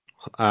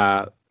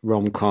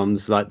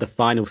rom-coms. Like the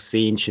final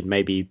scene should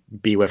maybe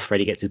be where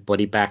Freddy gets his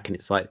body back, and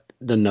it's like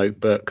The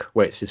Notebook,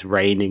 where it's just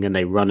raining and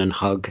they run and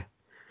hug.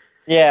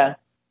 Yeah.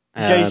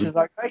 Jason's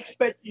like, I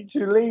expect you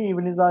to leave,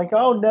 and he's like,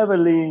 I'll never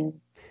leave.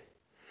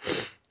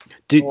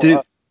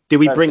 Do Do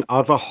we bring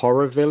other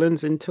horror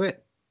villains into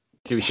it?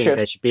 Do we think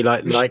there should be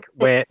like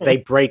where they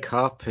break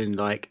up and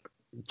like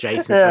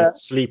Jason's having to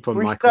sleep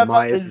on Michael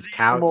Myers'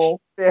 couch?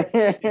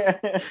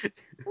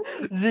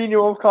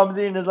 Xenomorph comes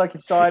in as like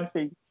a side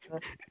piece.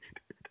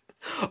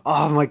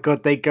 Oh my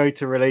god, they go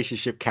to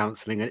relationship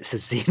counselling and it's a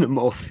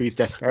Xenomorph who's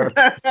their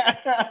therapist.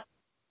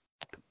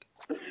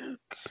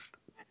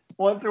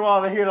 Once in a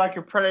while they hear like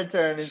a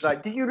predator and he's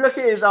like, did you look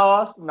at his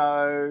ass?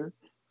 No.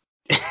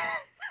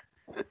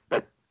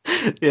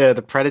 Yeah,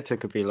 the predator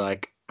could be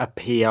like a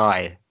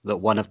PI that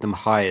one of them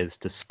hires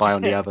to spy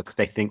on the other because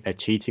they think they're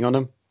cheating on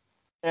them.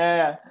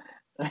 Yeah.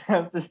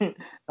 The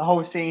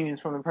whole scene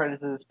is from the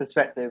predator's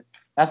perspective.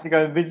 They have to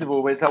go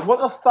invisible, but it's like, what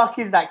the fuck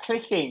is that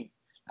clicking?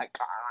 Like,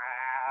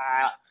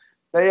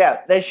 so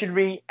yeah, there should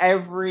be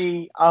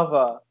every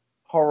other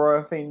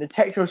horror thing. The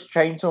Texas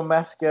Chainsaw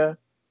Massacre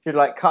should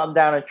like cut him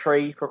down a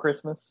tree for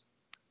Christmas.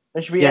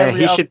 There should be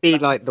he should be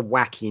like the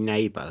wacky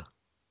neighbor.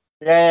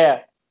 Yeah.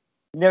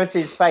 You never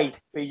see his face,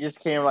 but you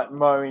just hear him like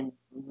mowing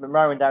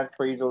down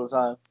trees all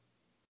the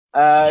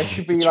time.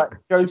 Should be like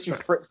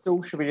Joseph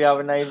Fritzl should be the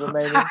other neighbor,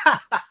 maybe.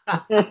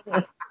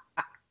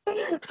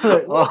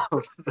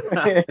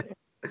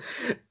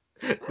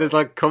 There's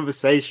like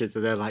conversations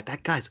and they're like,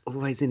 that guy's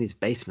always in his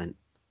basement.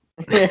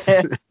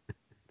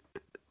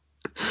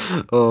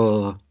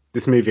 Oh,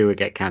 this movie would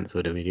get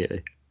cancelled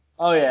immediately.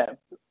 Oh yeah,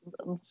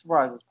 I'm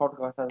surprised this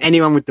podcast has.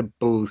 Anyone with the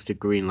balls to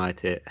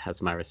greenlight it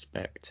has my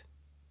respect.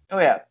 Oh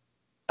yeah,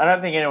 I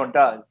don't think anyone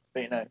does,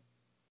 but you know,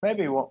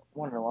 maybe one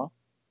in a while.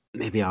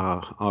 Maybe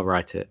I'll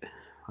write it.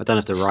 I don't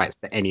have the rights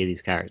to any of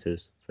these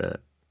characters, but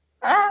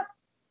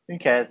who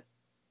cares?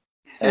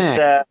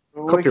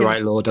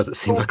 Copyright law doesn't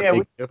seem like a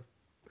big deal.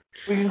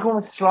 We can call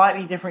them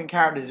slightly different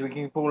characters. We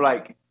can call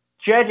like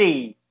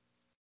Jedi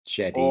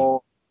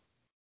or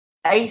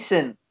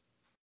Asen.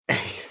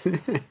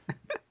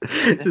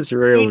 Just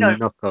real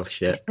knockoff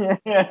shit.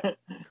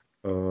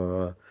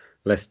 Oh,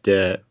 let's do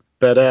it.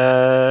 But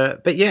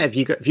yeah, have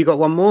you got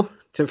one more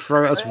to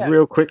throw at us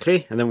real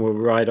quickly, and then we'll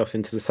ride off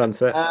into the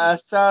sunset?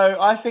 So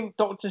I think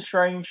Doctor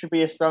Strange should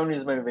be a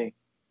Sony's movie.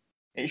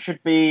 It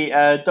should be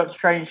Doctor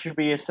Strange should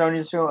be a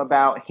Sony's film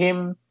about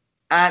him,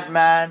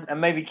 Ant-Man, and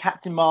maybe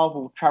Captain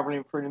Marvel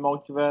traveling through the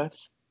multiverse,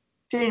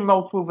 seeing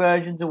multiple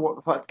versions of what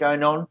the fuck's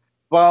going on,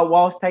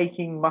 whilst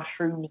taking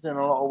mushrooms and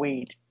a lot of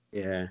weed.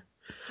 Yeah.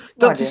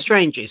 Doctor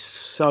Strange is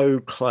so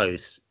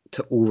close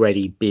to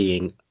already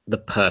being the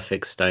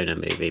perfect stoner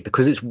movie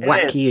because it's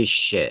wacky as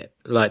shit.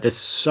 Like there's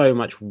so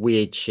much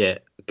weird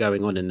shit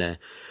going on in there,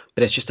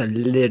 but it's just a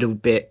little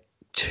bit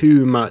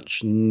too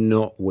much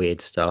not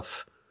weird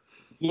stuff.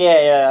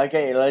 Yeah, I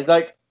get it. There's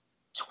like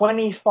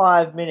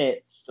 25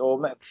 minutes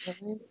or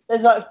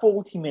there's like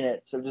 40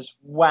 minutes of just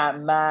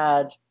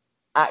mad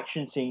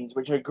action scenes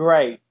which are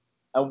great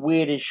and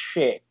weird as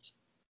shit.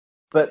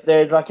 But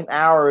there's like an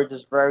hour of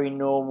just very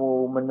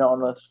normal,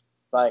 monotonous,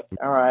 like,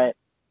 all right.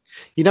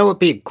 You know what would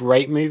be a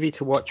great movie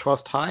to watch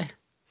whilst high?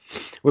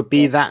 Would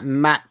be that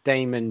Matt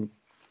Damon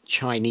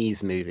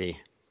Chinese movie.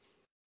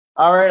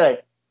 Oh, really?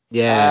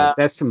 Yeah,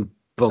 there's some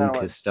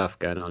bonkers stuff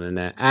going on in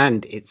there.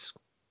 And it's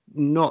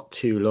not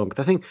too long.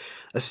 I think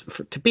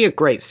to be a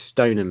great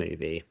stoner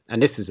movie,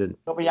 and this is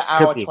it'll be an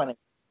hour 20.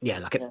 Yeah,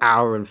 like an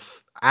hour and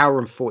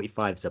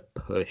 45 is a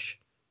push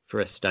for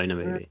a stoner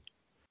movie.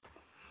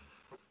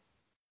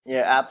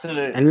 Yeah,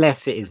 absolutely.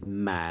 Unless it is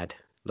mad.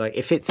 Like,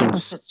 if it's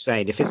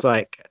insane, if it's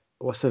like,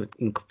 what's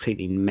something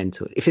completely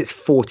mental? If it's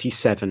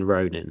 47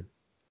 Ronin.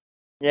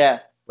 Yeah.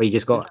 Where you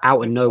just got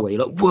out of nowhere,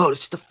 you're like, whoa, it's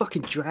just a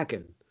fucking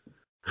dragon.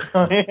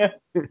 I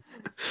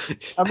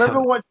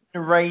remember watching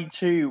Raid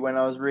 2 when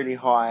I was really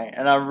high,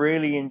 and I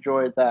really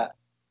enjoyed that.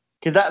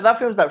 Because that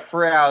film's like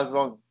 3 hours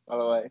long, by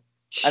the way.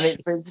 And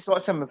it's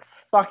got some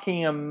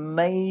fucking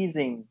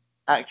amazing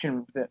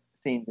action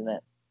scenes in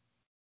it.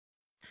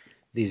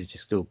 These are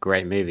just all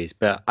great movies.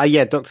 But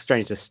yeah, Doctor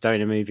Strange is a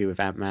stoner movie with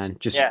Ant-Man.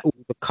 Just all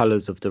the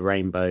colours of the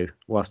rainbow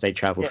whilst they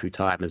travel through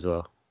time as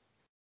well.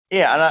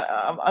 Yeah, and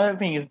I don't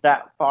think it's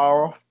that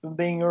far off from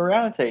being a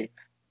reality.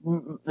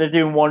 They're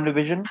doing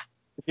WandaVision.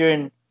 They're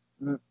doing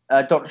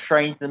Doctor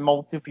Strange, the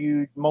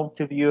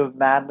multi-view of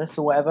madness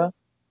or whatever.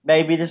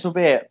 Maybe this will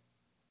be it.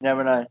 You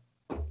never know.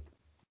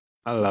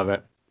 I love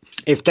it.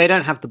 If they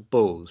don't have the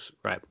balls,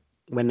 right,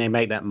 when they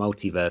make that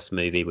multiverse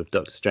movie with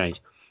Doctor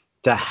Strange,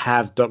 to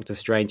have Doctor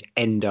Strange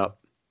end up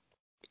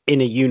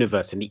in a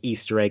universe and the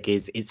Easter egg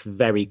is it's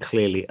very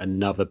clearly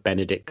another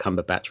Benedict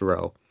Cumberbatch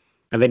role.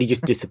 And then he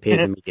just disappears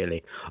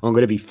immediately. I'm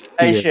going to be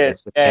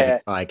furious with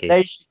Kevin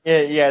Feige.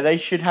 They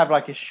should have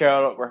like a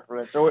Sherlock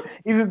reference. Or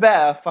even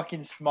better, a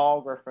fucking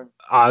Smaug reference.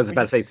 I was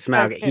about to say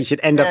Smaug. He should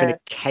end up in a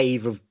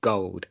cave of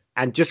gold.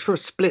 And just for a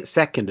split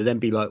second and then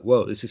be like,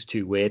 whoa, this is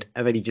too weird.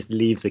 And then he just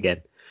leaves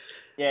again.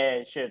 Yeah,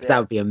 it should. That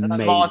would be amazing.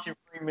 And Martin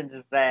Freeman's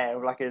just there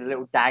with like a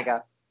little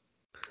dagger.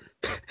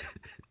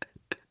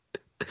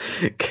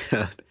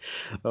 God.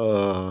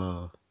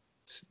 Oh,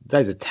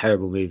 those are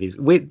terrible movies.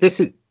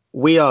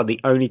 We are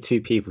the only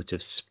two people to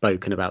have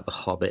spoken about The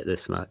Hobbit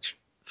this much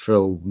for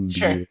a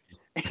year.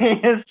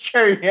 It's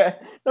true, yeah.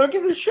 No one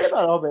gives a shit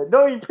about Hobbit.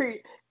 No one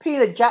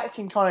Peter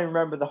Jackson can't even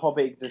remember The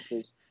Hobbit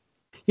existed.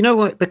 You know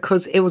what?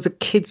 Because it was a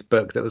kid's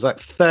book that was like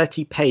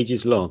 30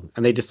 pages long,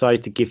 and they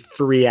decided to give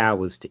 3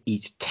 hours to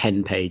each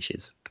 10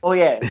 pages. Oh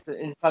yeah, it's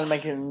kind of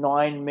making a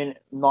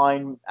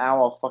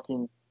 9-hour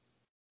fucking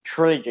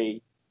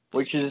trilogy,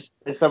 which is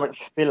there's so much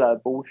filler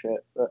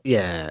bullshit. But...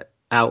 Yeah,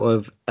 out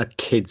of a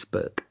kid's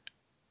book.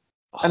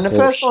 And the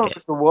first one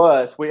was the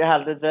worst. We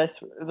had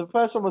the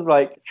first one was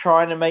like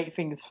trying to make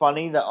things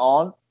funny that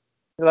aren't.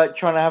 Like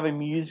trying to have a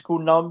musical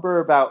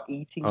number about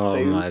eating food.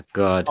 Oh my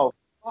god. Oh,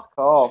 fuck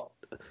off.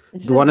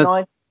 This is the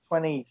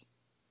 1920s.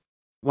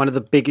 One of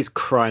the biggest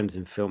crimes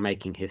in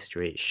filmmaking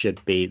history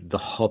should be The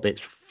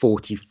Hobbit's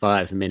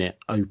 45-minute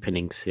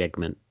opening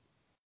segment.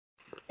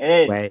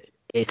 It is. Where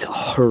it's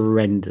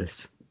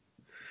horrendous.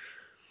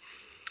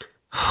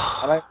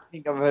 I don't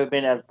think I've ever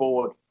been as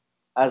bored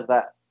as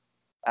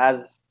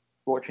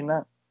watching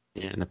that.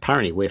 Yeah, and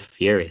apparently we're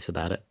furious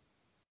about it.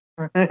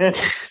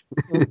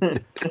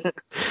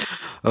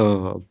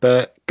 Oh,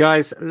 but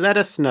guys, let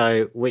us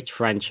know which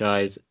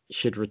franchise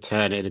should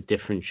return in a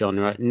different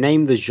genre.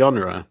 Name the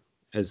genre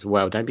as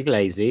well. Don't be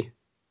lazy.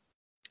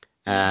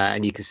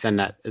 And you can send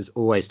that as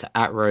always to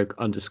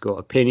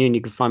 @rogue_opinion.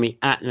 You can find me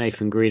at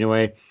Nathan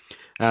Greenaway.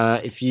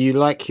 If you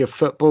like your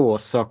football or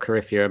soccer,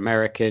 if you're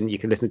American, you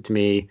can listen to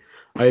me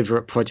over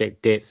at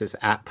Project Dits. It's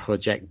at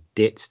Project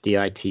Dits,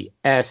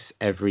 DITS,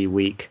 every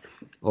week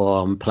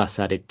on Plus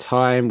Added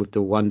Time with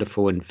the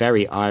wonderful and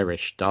very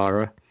Irish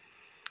Dara.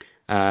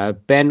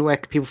 Ben, where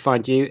can people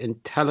find you,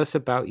 and tell us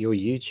about your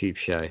YouTube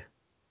show?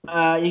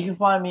 You can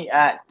find me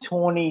at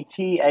Tawny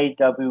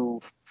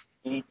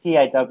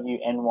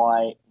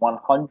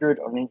TAWNY100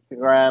 on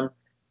Instagram,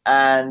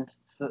 and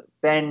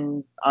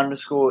Ben_EBERT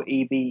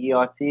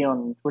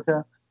on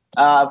Twitter.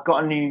 I've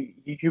got a new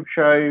YouTube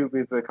show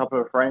with a couple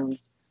of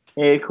friends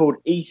here called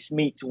East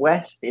Meets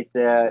West. It's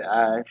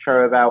a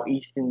show about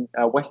Western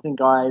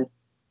guys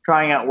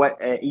trying out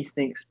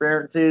Eastern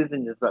experiences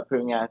and just like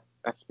putting a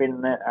spin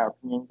on it, our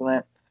opinions on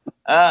it.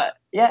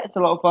 Yeah, it's a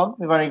lot of fun.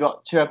 We've only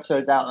got 2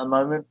 episodes out at the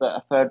moment, but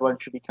a third one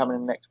should be coming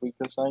in next week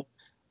or so.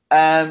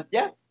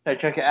 Yeah, so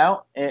check it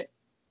out.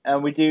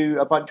 And we do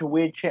a bunch of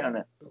weird shit on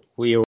it.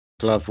 We always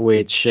love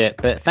weird shit.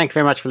 But thank you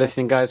very much for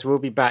listening, guys. We'll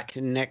be back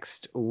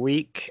next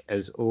week.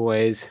 As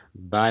always,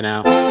 bye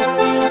now.